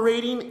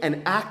operating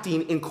and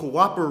acting in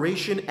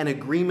cooperation and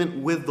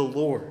agreement with the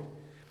Lord.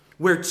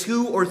 Where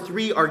 2 or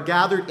 3 are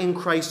gathered in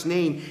Christ's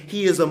name,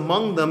 he is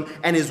among them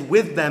and is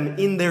with them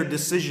in their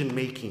decision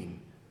making.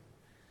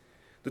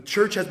 The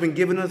church has been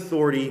given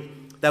authority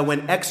that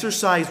when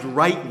exercised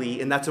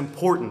rightly, and that's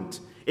important,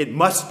 it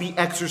must be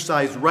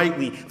exercised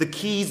rightly. The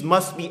keys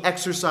must be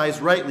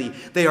exercised rightly.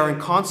 They are in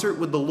concert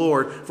with the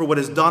Lord, for what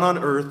is done on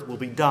earth will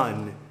be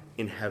done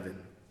in heaven.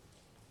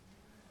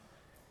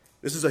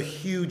 This is a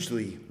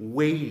hugely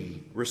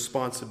weighty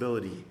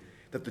responsibility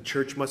that the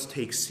church must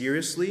take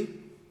seriously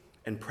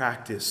and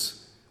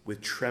practice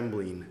with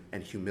trembling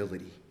and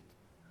humility.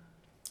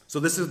 So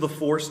this is the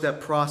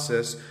four-step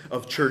process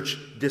of church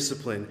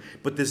discipline,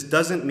 but this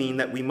doesn't mean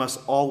that we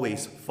must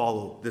always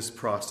follow this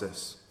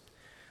process.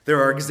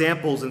 There are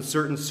examples in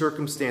certain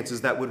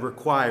circumstances that would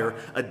require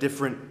a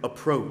different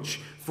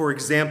approach. For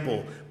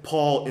example,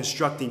 Paul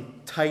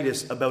instructing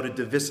Titus about a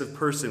divisive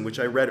person, which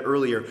I read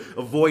earlier.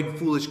 Avoid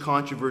foolish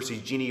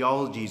controversies,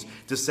 genealogies,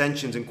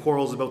 dissensions, and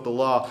quarrels about the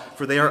law,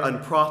 for they are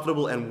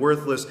unprofitable and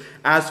worthless.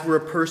 As for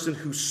a person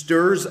who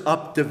stirs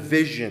up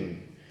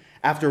division,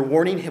 after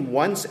warning him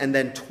once and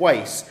then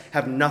twice,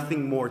 have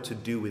nothing more to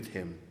do with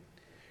him.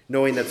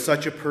 Knowing that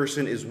such a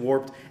person is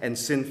warped and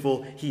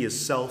sinful, he is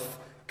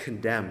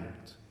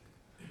self-condemned.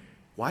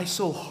 Why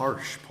so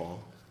harsh,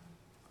 Paul?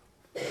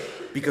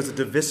 Because a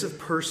divisive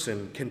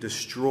person can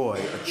destroy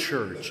a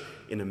church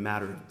in a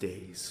matter of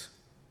days.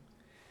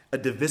 A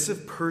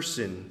divisive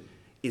person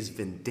is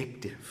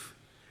vindictive.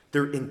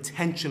 They're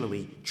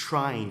intentionally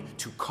trying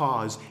to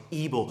cause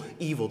evil.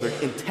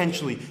 They're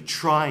intentionally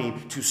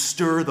trying to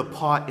stir the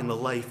pot in the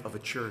life of a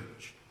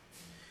church.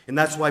 And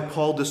that's why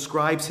Paul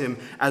describes him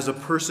as a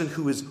person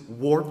who is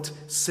warped,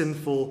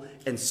 sinful,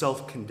 and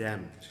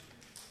self-condemned.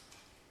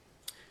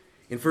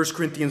 In 1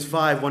 Corinthians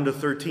 5,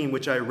 1-13,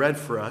 which I read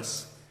for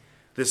us,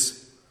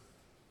 this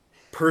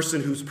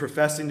person who's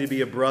professing to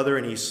be a brother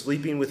and he's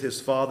sleeping with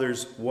his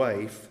father's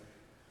wife,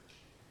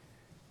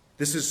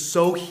 this is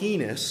so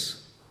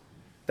heinous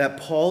that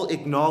Paul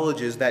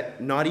acknowledges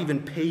that not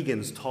even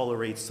pagans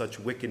tolerate such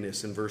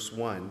wickedness in verse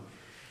 1.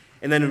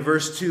 And then in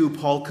verse 2,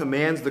 Paul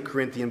commands the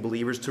Corinthian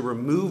believers to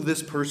remove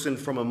this person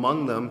from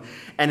among them.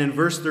 And in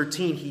verse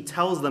 13, he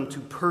tells them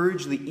to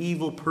purge the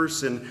evil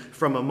person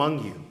from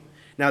among you.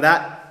 Now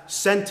that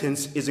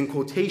sentence is in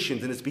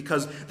quotations, and it's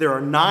because there are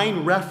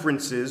 9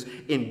 references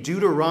in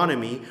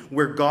Deuteronomy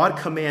where God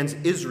commands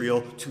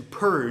Israel to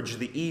purge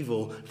the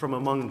evil from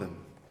among them.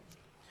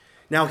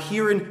 Now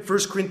here in 1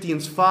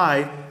 Corinthians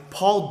 5,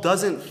 Paul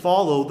doesn't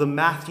follow the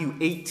Matthew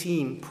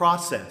 18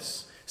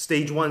 process.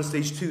 Stage 1,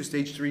 stage 2,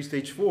 stage 3,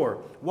 stage 4.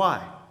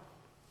 Why?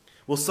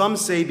 Well, some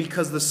say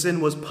because the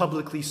sin was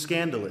publicly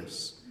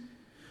scandalous.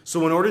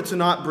 So in order to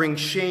not bring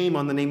shame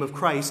on the name of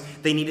Christ,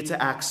 they needed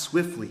to act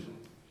swiftly.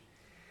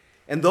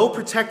 And though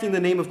protecting the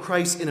name of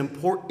Christ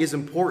is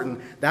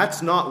important,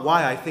 that's not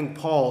why I think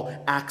Paul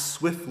acts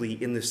swiftly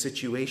in this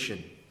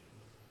situation.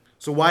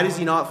 So why does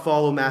he not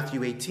follow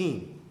Matthew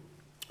 18?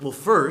 Well,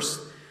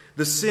 first,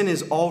 the sin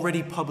is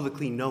already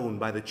publicly known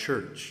by the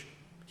church.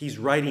 He's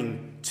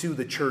writing to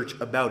the church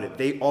about it.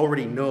 They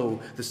already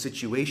know the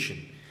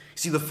situation.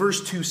 See, the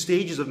first 2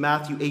 stages of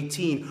Matthew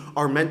 18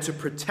 are meant to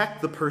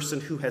protect the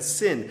person who has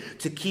sinned,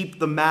 to keep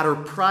the matter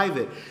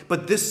private.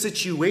 But this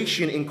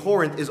situation in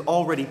Corinth is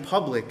already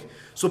public,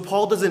 so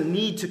Paul doesn't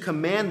need to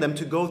command them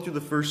to go through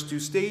the first 2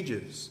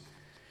 stages.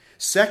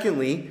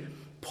 Secondly,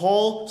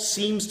 Paul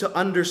seems to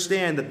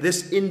understand that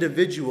this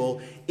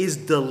individual is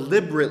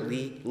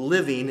deliberately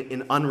living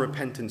in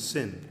unrepentant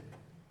sin.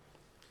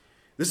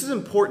 This is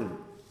important.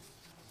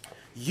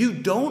 You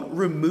don't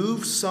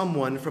remove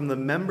someone from the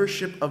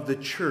membership of the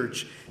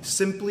church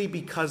simply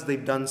because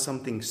they've done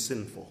something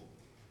sinful.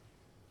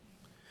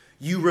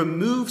 You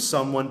remove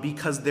someone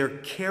because they're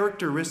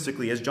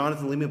characteristically, as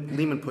Jonathan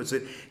Leeman puts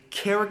it,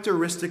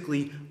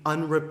 characteristically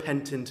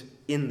unrepentant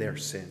in their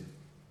sin.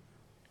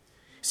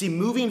 See,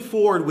 moving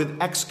forward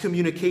with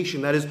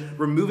excommunication, that is,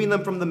 removing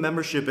them from the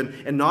membership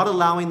and not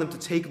allowing them to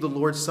take the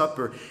Lord's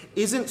Supper,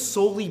 isn't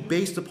solely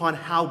based upon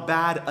how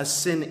bad a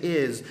sin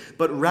is,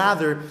 but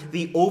rather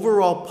the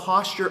overall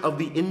posture of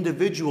the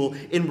individual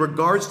in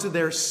regards to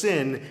their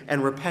sin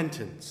and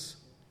repentance.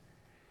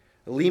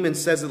 Leeman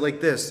says it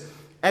like this: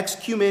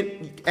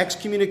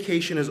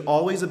 excommunication is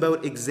always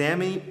about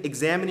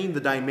examining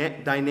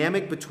the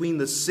dynamic between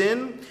the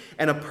sin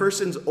and a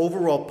person's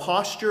overall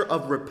posture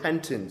of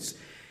repentance.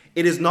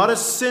 It is not a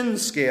sin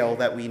scale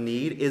that we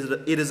need.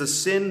 It is a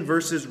sin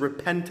versus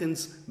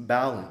repentance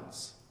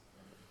balance.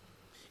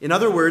 In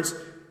other words,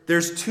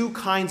 there's 2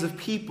 kinds of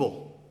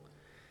people.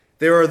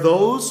 There are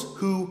those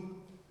who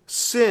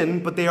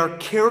sin, but they are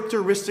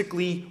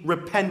characteristically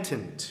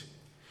repentant.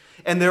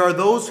 And there are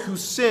those who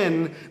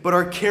sin, but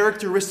are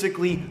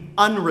characteristically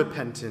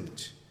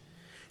unrepentant.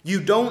 You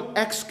don't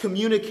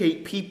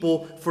excommunicate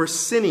people for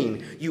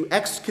sinning. You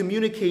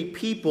excommunicate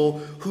people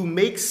who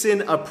make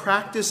sin a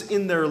practice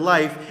in their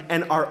life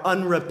and are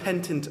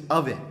unrepentant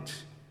of it.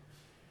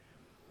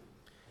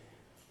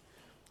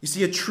 You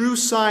see, a true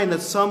sign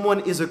that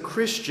someone is a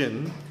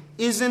Christian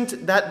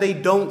isn't that they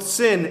don't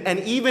sin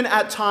and even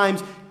at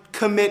times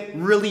commit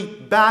really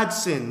bad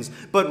sins,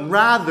 but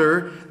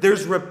rather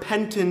there's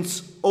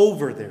repentance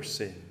over their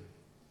sin.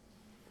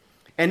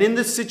 And in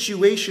this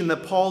situation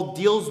that Paul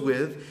deals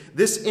with,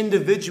 this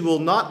individual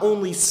not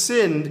only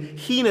sinned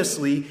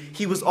heinously,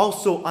 he was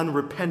also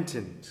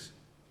unrepentant.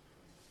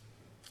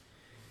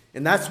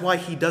 And that's why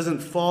he doesn't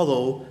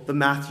follow the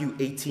Matthew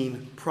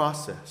 18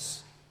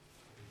 process.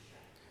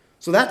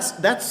 So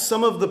that's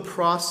some of the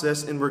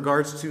process in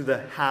regards to the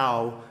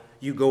how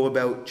you go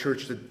about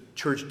church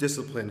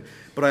discipline.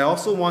 But I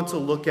also want to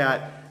look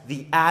at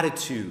the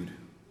attitude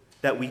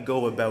that we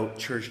go about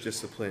church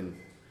discipline.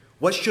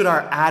 What should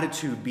our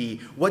attitude be?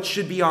 What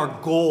should be our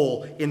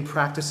goal in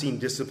practicing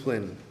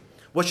discipline?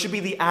 What should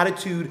be the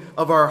attitude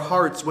of our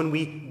hearts when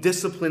we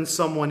discipline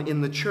someone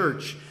in the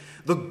church?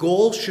 The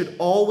goal should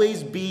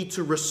always be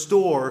to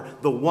restore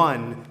the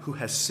one who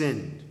has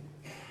sinned.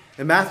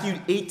 And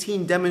Matthew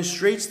 18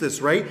 demonstrates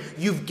this, right?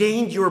 You've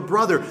gained your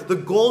brother. The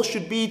goal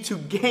should be to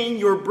gain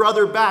your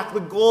brother back. The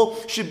goal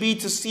should be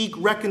to seek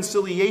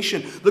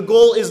reconciliation. The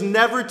goal is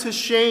never to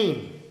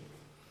shame,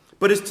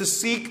 but is to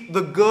seek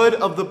the good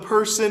of the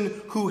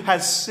person who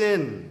has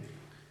sinned.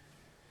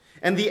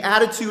 And the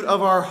attitude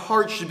of our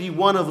heart should be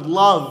one of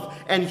love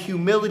and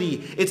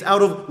humility. It's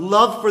out of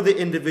love for the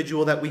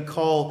individual that we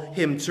call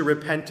him to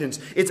repentance.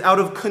 It's out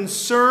of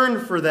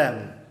concern for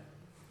them,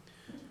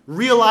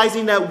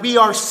 realizing that we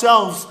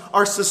ourselves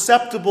are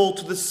susceptible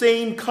to the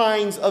same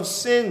kinds of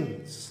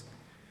sins.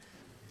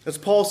 As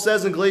Paul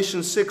says in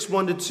Galatians 6,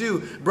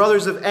 1-2,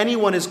 brothers, if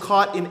anyone is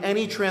caught in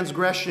any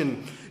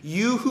transgression,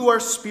 you who are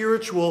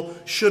spiritual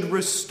should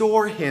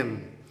restore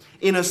him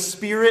in a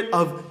spirit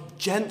of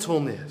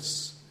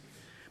gentleness.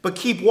 But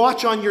keep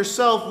watch on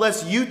yourself,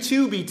 lest you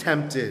too be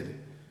tempted.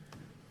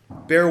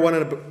 Bear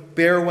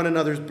one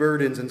another's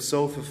burdens and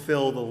so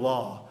fulfill the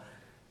law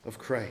of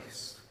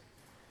Christ.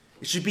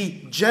 It should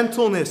be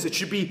gentleness. It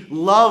should be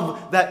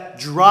love that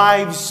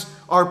drives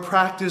our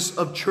practice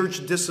of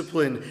church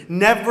discipline.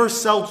 Never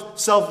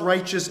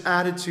self-righteous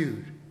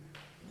attitude.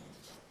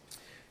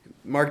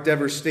 Mark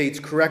Dever states,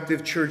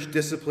 corrective church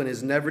discipline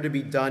is never to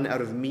be done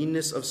out of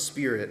meanness of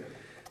spirit,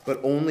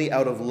 but only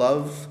out of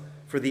love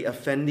for the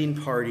offending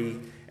party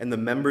and the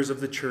members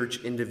of the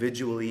church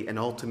individually, and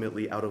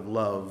ultimately out of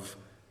love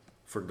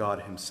for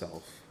God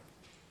himself.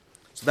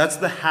 So that's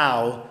the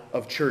how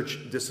of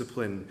church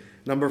discipline.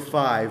 Number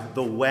 5,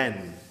 the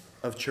when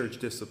of church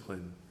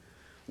discipline.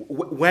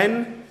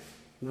 When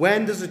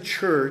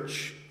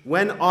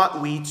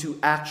ought we to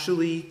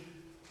actually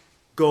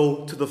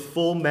go to the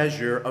full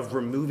measure of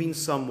removing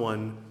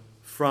someone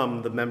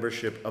from the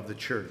membership of the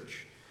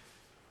church?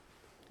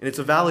 And it's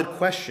a valid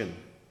question,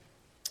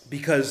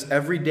 because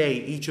every day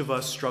each of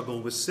us struggle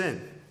with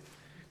sin.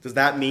 Does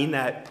that mean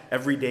that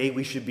every day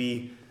we should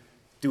be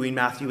doing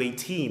Matthew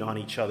 18 on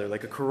each other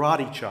like a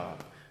karate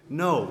chop?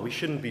 No, we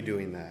shouldn't be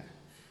doing that.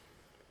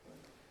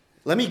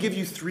 Let me give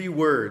you 3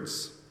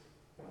 words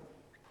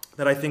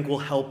that I think will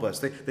help us.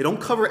 They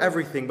don't cover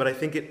everything, but I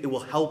think it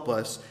will help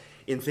us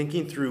in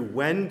thinking through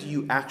when do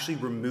you actually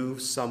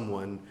remove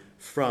someone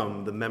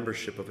from the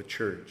membership of a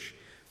church.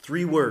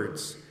 3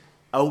 words: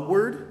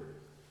 outward,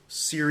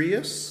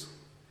 serious,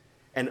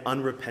 and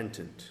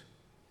unrepentant.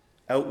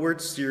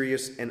 Outward,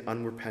 serious, and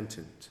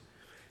unrepentant.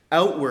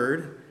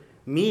 Outward,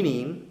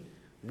 meaning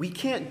we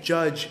can't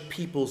judge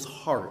people's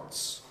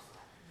hearts,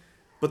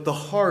 but the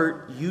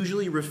heart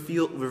usually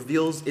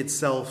reveals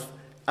itself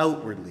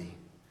outwardly,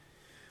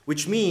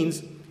 which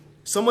means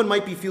someone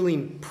might be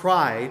feeling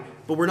pride,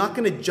 but we're not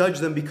going to judge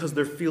them because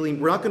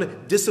we're not going to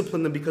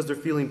discipline them because they're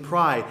feeling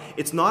pride.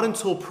 It's not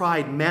until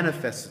pride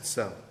manifests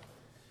itself,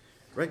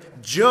 right?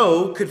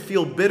 Joe could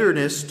feel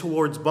bitterness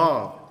towards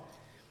Bob,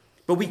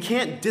 but we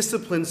can't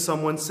discipline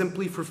someone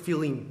simply for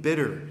feeling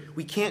bitter.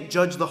 We can't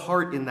judge the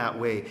heart in that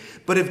way.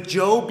 But if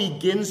Joe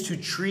begins to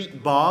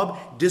treat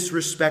Bob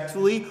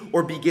disrespectfully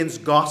or begins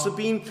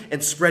gossiping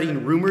and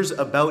spreading rumors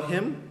about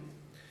him,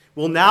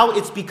 well, now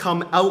it's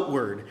become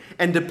outward.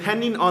 And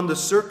depending on the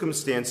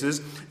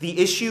circumstances, the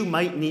issue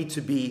might need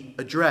to be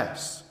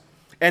addressed.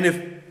 And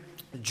if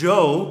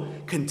Joe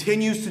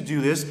continues to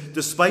do this,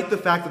 despite the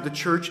fact that the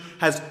church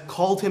has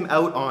called him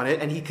out on it,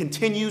 and he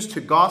continues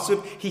to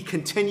gossip, he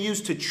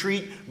continues to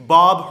treat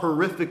Bob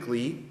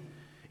horrifically,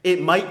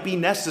 it might be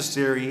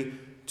necessary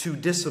to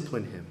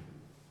discipline him.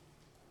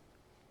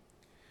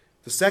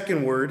 The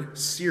second word,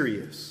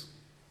 serious.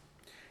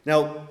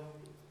 Now,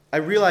 I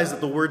realize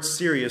that the word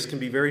serious can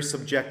be very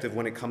subjective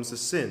when it comes to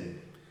sin.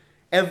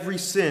 Every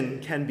sin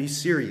can be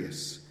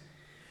serious.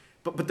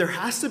 But there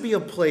has to be a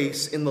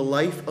place in the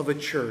life of a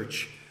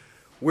church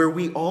where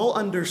we all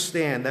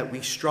understand that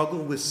we struggle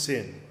with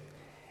sin,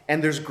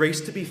 and there's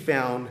grace to be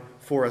found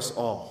for us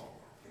all.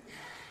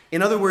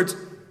 In other words,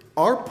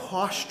 our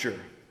posture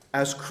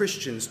as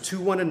Christians to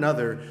one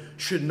another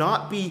should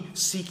not be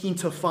seeking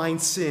to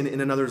find sin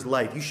in another's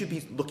life. You should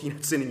be looking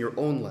at sin in your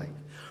own life.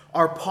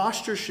 Our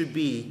posture should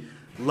be,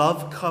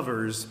 love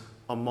covers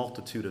a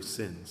multitude of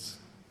sins.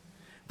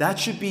 That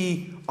should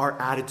be our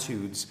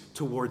attitudes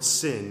towards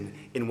sin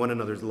in one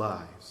another's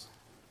lives.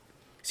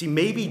 See,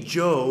 maybe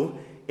Joe,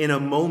 in a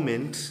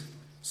moment,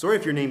 sorry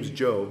if your name's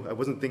Joe, I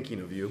wasn't thinking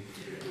of you,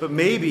 but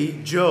maybe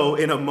Joe,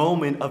 in a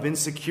moment of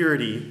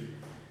insecurity,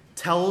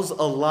 tells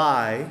a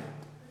lie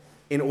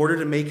in order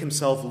to make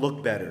himself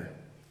look better.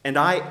 And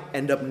I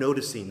end up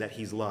noticing that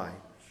he's lying.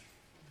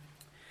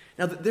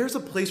 Now, there's a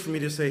place for me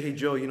to say, hey,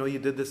 Joe, you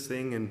did this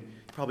thing and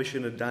you probably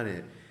shouldn't have done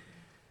it.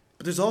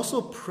 But there's also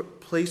a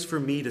place for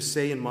me to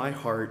say in my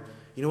heart,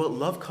 you know what,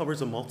 love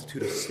covers a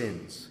multitude of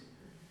sins.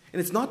 And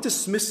it's not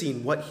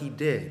dismissing what he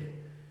did,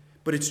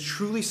 but it's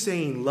truly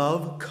saying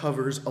love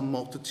covers a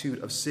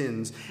multitude of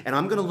sins. And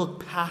I'm going to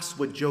look past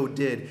what Joe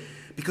did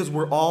because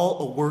we're all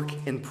a work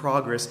in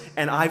progress,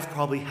 and I've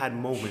probably had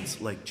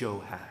moments like Joe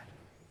had.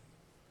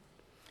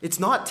 It's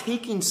not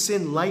taking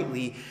sin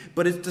lightly,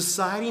 but it's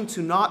deciding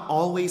to not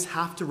always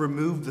have to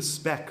remove the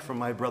speck from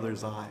my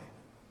brother's eye.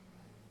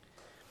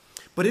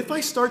 But if I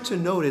start to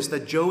notice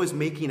that Joe is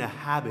making a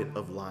habit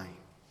of lying,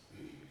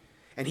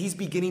 and he's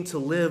beginning to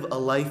live a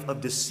life of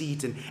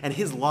deceit, and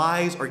his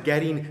lies are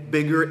getting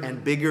bigger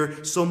and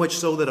bigger, so much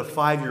so that a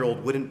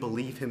 5-year-old wouldn't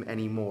believe him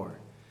anymore,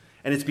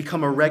 and it's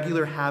become a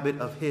regular habit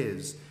of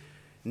his,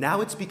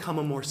 now it's become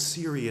a more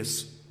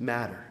serious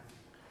matter,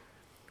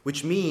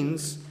 which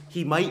means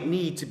he might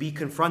need to be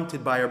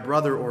confronted by a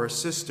brother or a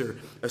sister,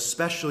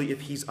 especially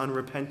if he's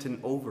unrepentant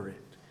over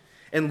it.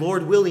 And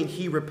Lord willing,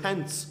 he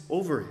repents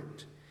over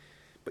it.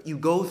 But you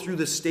go through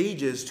the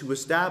stages to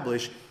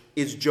establish,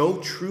 is Joe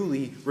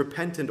truly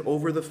repentant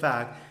over the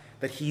fact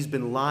that he's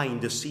been lying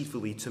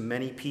deceitfully to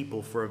many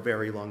people for a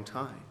very long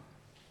time?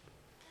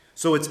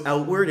 So it's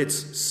outward,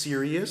 it's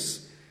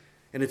serious,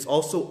 and it's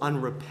also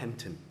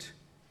unrepentant.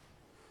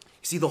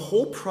 You see, the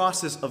whole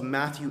process of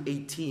Matthew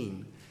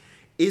 18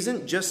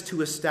 isn't just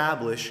to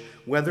establish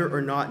whether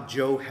or not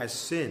Joe has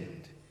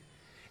sinned.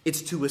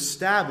 It's to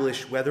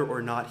establish whether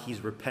or not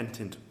he's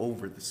repentant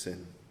over the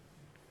sin.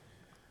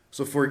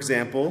 So, for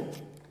example,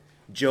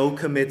 Joe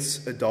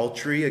commits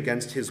adultery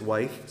against his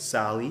wife,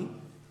 Sally.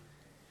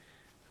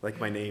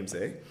 Like my names,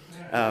 eh?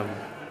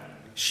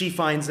 She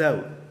finds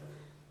out.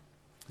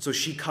 So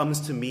she comes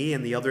to me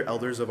and the other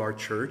elders of our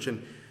church,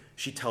 and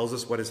she tells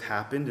us what has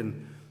happened.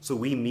 And so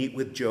we meet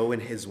with Joe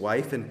and his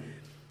wife, and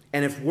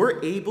if we're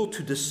able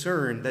to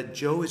discern that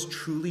Joe is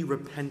truly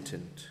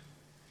repentant,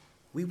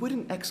 we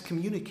wouldn't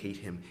excommunicate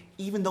him,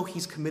 even though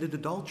he's committed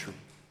adultery.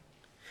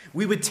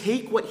 We would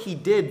take what he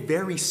did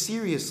very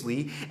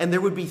seriously, and there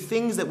would be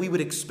things that we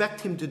would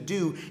expect him to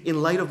do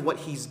in light of what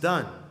he's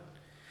done.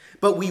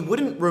 But we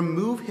wouldn't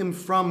remove him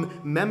from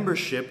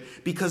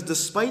membership because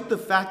despite the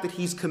fact that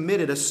he's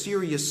committed a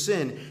serious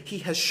sin, he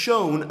has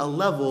shown a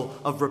level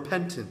of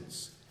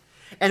repentance.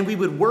 And we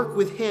would work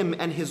with him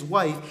and his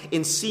wife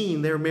in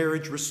seeing their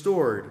marriage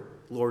restored,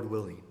 Lord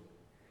willing.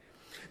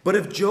 But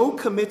if Joe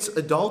commits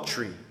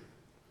adultery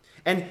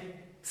and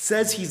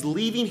says he's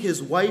leaving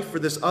his wife for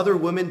this other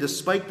woman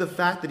despite the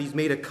fact that he's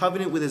made a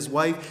covenant with his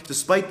wife,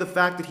 despite the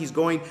fact that he's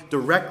going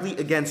directly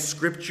against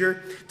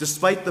Scripture,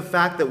 despite the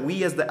fact that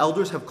we as the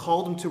elders have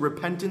called him to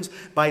repentance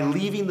by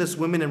leaving this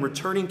woman and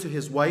returning to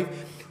his wife,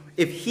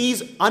 if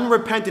he's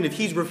unrepentant, if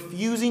he's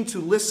refusing to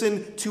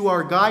listen to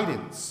our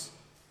guidance,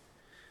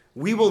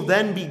 we will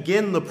then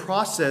begin the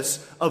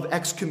process of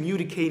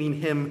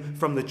excommunicating him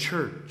from the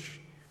church.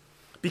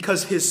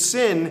 Because his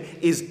sin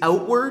is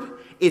outward,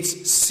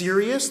 it's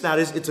serious, that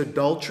is, it's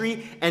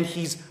adultery, and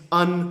he's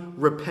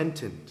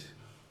unrepentant.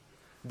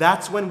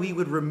 That's when we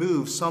would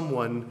remove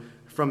someone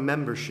from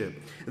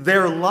membership.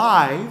 Their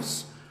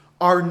lives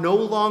are no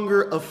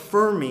longer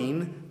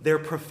affirming their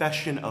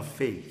profession of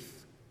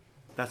faith.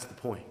 That's the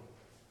point.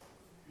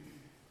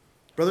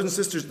 Brothers and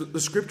sisters,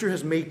 the Scripture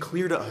has made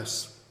clear to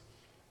us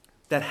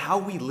that how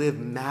we live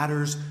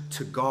matters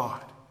to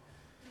God.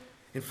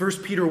 In 1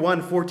 Peter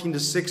 1,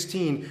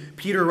 14-16,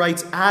 Peter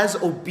writes, as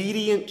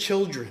obedient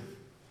children,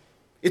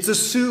 it's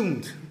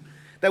assumed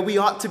that we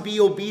ought to be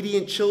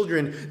obedient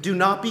children. Do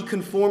not be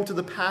conformed to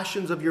the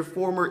passions of your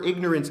former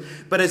ignorance,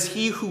 but as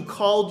he who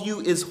called you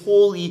is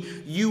holy,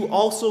 you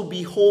also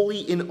be holy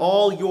in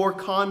all your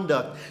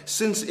conduct,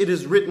 since it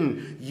is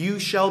written, you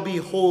shall be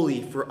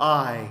holy, for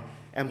I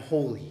am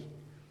holy.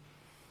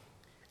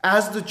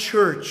 As the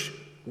church,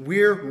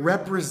 we're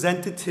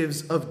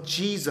representatives of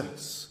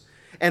Jesus,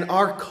 and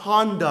our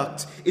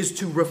conduct is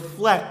to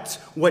reflect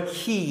what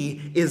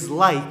he is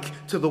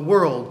like to the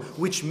world,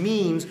 which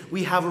means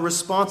we have a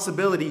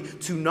responsibility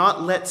to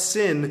not let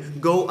sin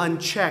go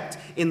unchecked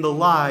in the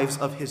lives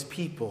of his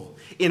people,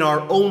 in our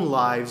own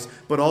lives,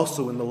 but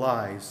also in the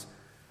lives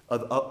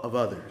of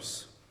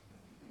others.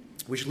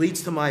 Which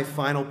leads to my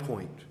final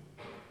point,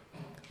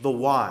 the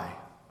why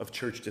of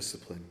church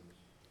discipline.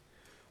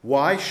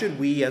 Why should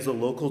we as a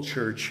local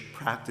church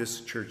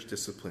practice church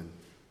discipline?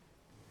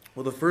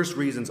 Well, the first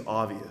reason's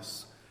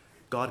obvious.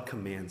 God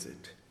commands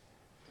it.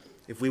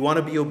 If we want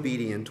to be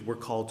obedient, we're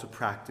called to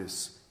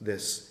practice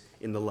this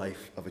in the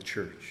life of a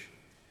church.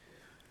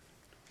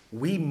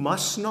 We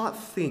must not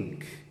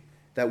think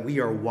that we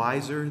are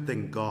wiser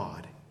than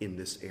God in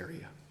this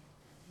area.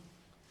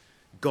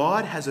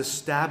 God has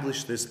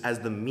established this as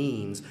the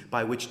means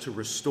by which to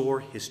restore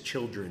his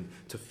children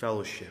to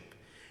fellowship.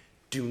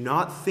 Do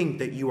not think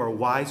that you are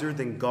wiser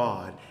than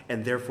God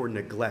and therefore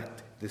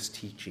neglect this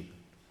teaching.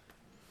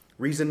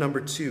 Reason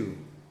number 2,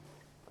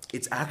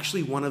 it's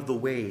actually one of the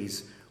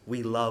ways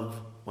we love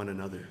one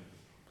another.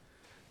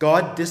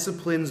 God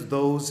disciplines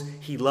those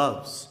he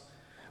loves.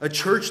 A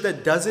church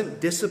that doesn't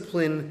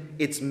discipline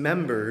its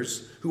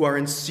members who are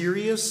in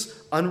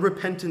serious,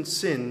 unrepentant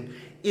sin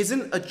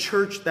isn't a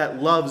church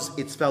that loves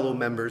its fellow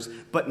members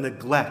but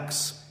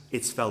neglects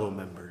its fellow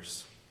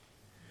members.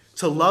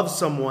 To love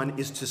someone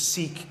is to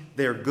seek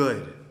their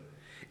good.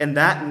 And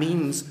that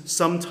means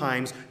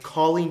sometimes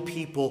calling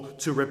people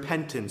to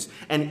repentance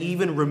and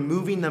even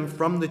removing them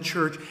from the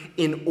church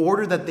in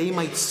order that they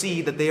might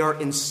see that they are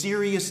in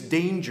serious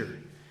danger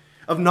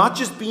of not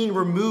just being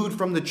removed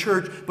from the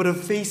church, but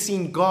of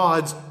facing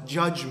God's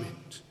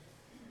judgment.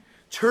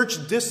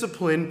 Church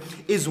discipline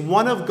is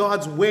one of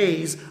God's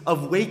ways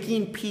of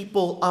waking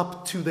people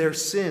up to their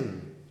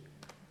sin.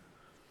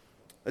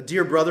 A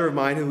dear brother of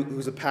mine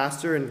who's a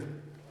pastor,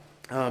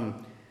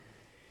 and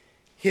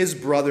his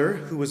brother,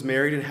 who was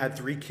married and had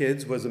 3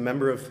 kids, was a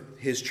member of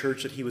his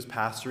church that he was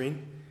pastoring.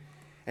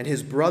 And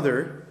his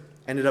brother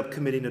ended up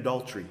committing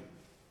adultery.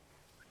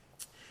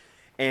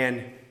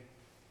 And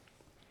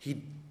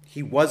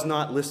he was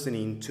not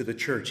listening to the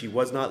church. He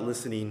was not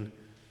listening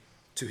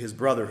to his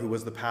brother, who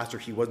was the pastor.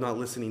 He was not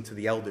listening to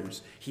the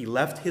elders. He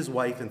left his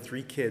wife and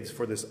 3 kids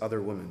for this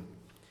other woman.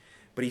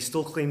 But he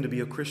still claimed to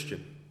be a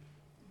Christian.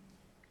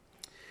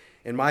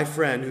 And my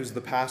friend, who's the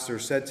pastor,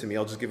 said to me,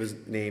 I'll just give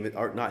his name,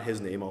 or not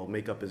his name, I'll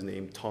make up his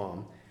name,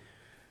 Tom.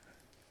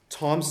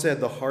 Tom said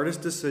the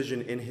hardest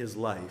decision in his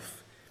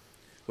life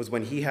was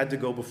when he had to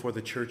go before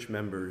the church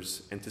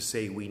members and to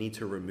say, we need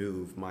to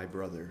remove my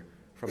brother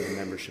from the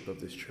membership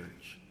of this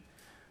church.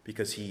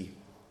 Because he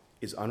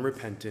is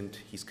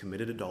unrepentant, he's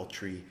committed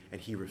adultery, and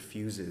he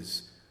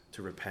refuses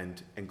to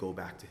repent and go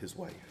back to his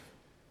wife.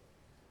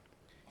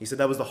 He said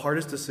that was the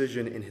hardest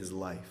decision in his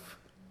life.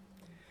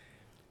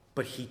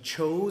 But he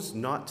chose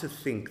not to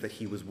think that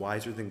he was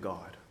wiser than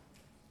God.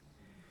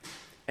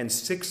 And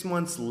 6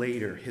 months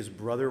later, his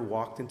brother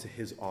walked into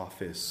his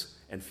office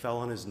and fell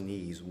on his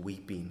knees,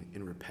 weeping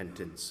in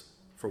repentance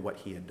for what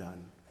he had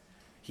done.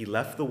 He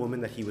left the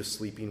woman that he was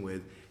sleeping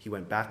with. He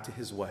went back to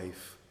his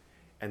wife,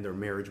 and their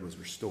marriage was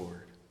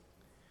restored.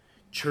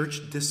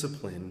 Church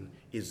discipline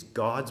is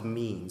God's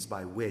means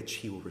by which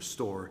he will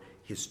restore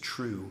his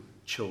true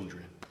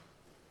children.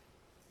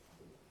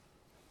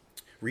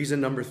 Reason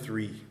number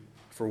 3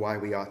 for why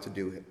we ought to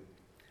do it: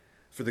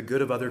 for the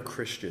good of other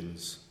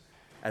Christians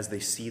as they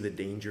see the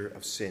danger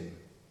of sin.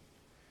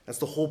 That's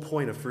the whole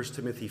point of 1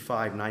 Timothy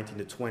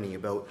 5:19-20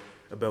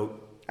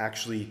 about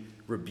actually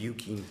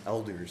rebuking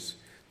elders.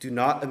 Do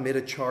not omit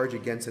a charge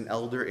against an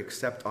elder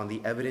except on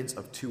the evidence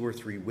of 2 or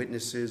 3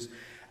 witnesses.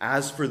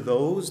 As for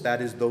those,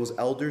 that is, those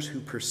elders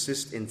who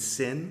persist in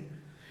sin,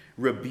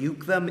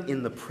 rebuke them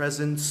in the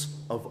presence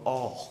of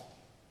all.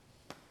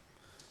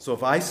 So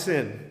if I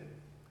sin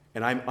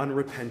and I'm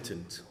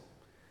unrepentant,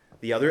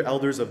 the other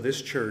elders of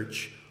this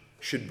church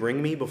should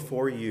bring me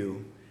before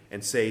you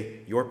and say,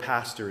 your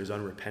pastor is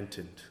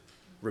unrepentant.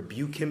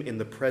 Rebuke him in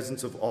the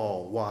presence of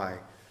all.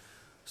 Why?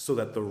 So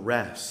that the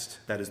rest,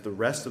 that is the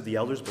rest of the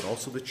elders, but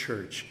also the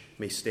church,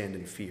 may stand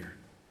in fear.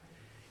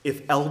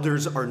 If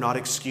elders are not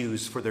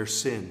excused for their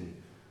sin,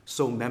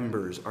 so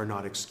members are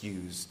not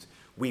excused.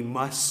 We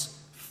must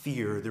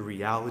fear the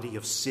reality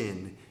of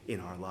sin in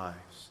our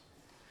lives.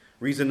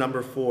 Reason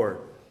number 4,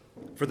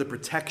 for the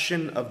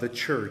protection of the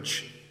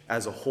church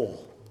as a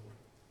whole.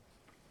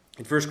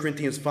 In 1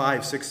 Corinthians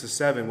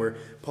 5:6-7, where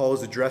Paul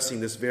is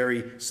addressing this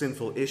very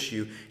sinful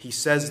issue, he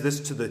says this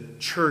to the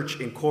church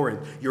in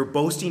Corinth: your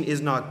boasting is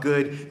not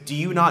good. Do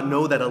you not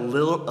know that a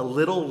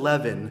little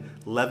leaven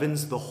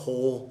leavens the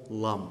whole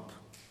lump?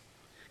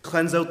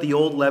 Cleanse out the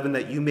old leaven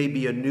that you may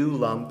be a new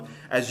lump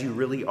as you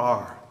really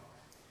are.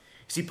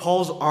 See,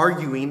 Paul's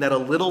arguing that a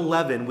little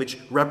leaven, which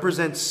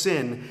represents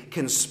sin,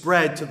 can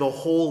spread to the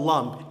whole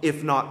lump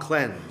if not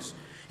cleansed.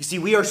 You see,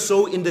 we are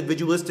so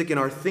individualistic in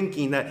our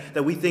thinking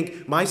that we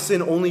think my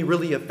sin only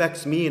really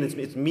affects me and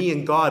it's me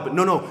and God. But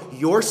no,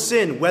 your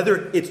sin,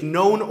 whether it's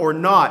known or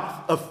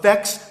not,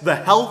 affects the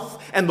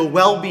health and the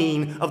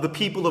well-being of the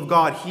people of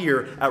God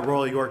here at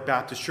Royal York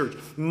Baptist Church.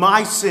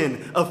 My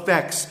sin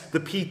affects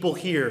the people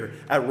here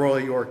at Royal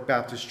York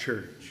Baptist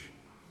Church.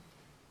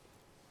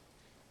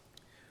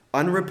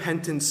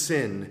 Unrepentant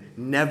sin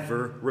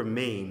never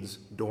remains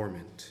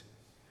dormant.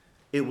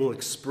 It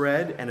will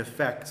spread and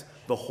affect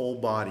the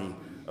whole body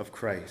of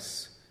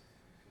Christ.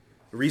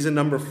 Reason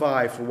number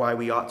 5 for why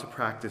we ought to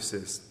practice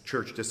this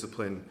church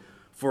discipline: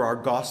 for our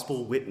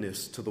gospel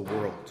witness to the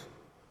world.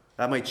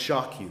 That might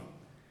shock you,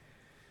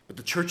 but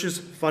the church's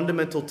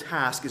fundamental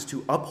task is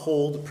to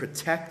uphold,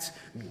 protect,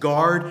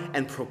 guard,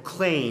 and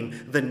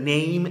proclaim the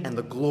name and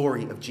the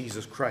glory of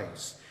Jesus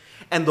Christ.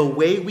 And the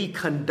way we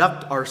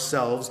conduct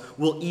ourselves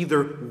will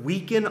either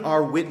weaken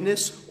our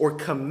witness or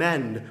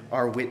commend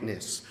our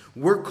witness.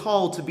 We're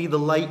called to be the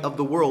light of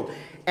the world,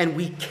 and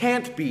we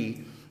can't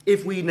be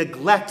if we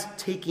neglect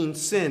taking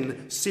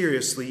sin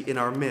seriously in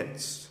our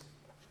midst.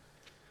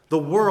 The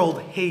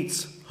world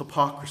hates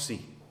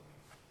hypocrisy,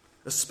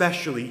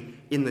 especially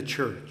in the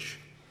church.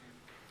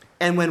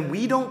 And when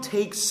we don't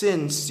take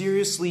sin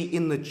seriously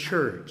in the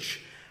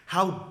church,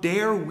 how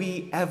dare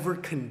we ever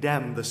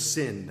condemn the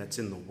sin that's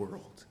in the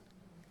world?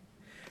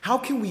 How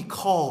can we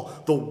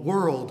call the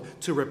world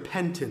to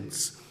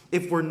repentance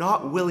if we're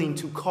not willing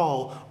to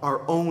call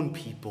our own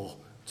people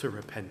to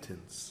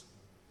repentance?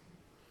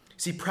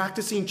 See,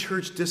 practicing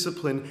church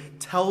discipline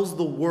tells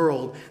the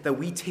world that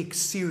we take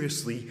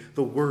seriously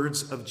the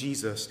words of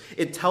Jesus.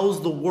 It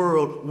tells the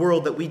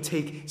world that we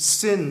take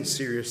sin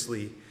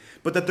seriously,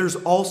 but that there's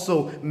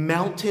also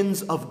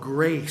mountains of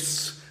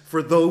grace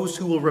for those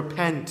who will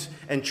repent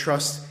and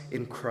trust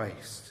in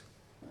Christ.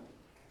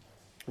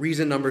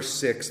 Reason number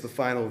 6, the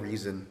final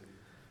reason,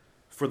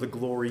 for the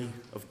glory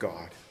of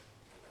God.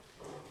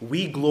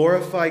 We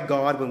glorify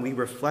God when we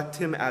reflect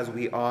him as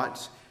we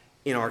ought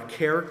in our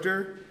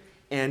character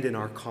and in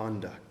our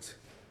conduct.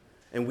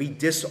 And we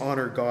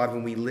dishonor God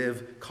when we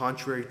live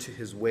contrary to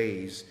his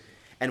ways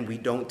and we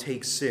don't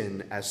take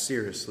sin as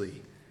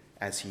seriously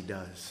as he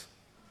does.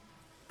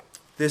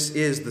 This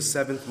is the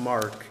 7th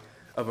mark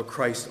of a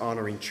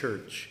Christ-honoring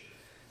church,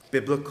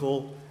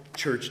 biblical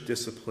church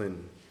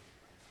discipline.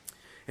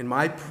 And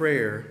my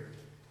prayer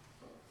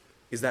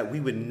is that we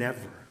would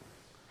never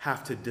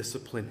have to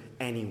discipline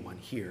anyone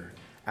here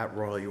at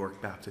Royal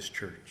York Baptist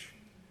Church.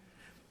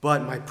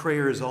 But my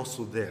prayer is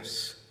also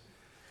this,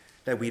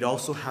 that we'd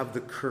also have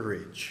the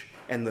courage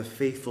and the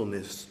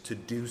faithfulness to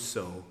do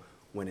so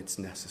when it's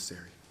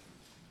necessary.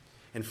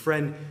 And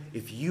friend,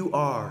 if you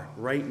are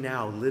right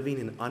now living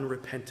in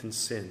unrepentant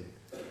sin,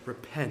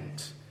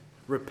 repent.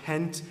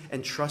 Repent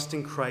and trust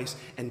in Christ,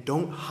 and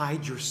don't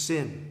hide your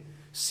sin.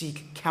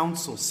 Seek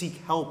counsel,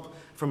 seek help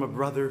from a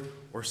brother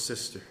or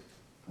sister.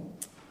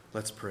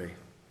 Let's pray.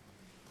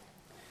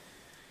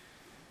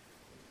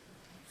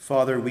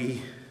 Father,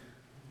 we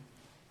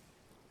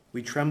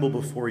tremble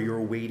before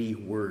your weighty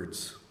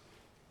words.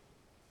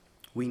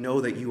 We know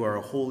that you are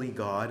a holy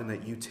God and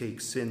that you take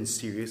sin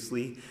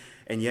seriously,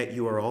 and yet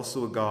you are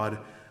also a God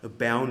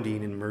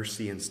abounding in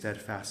mercy and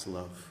steadfast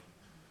love.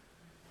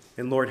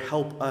 And Lord,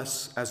 help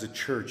us as a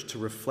church to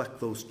reflect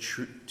those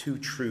two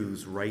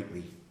truths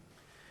rightly,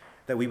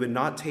 that we would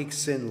not take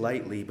sin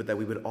lightly, but that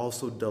we would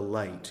also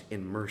delight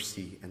in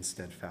mercy and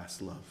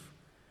steadfast love.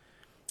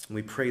 And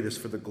we pray this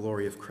for the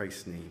glory of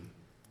Christ's name.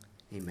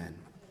 Amen.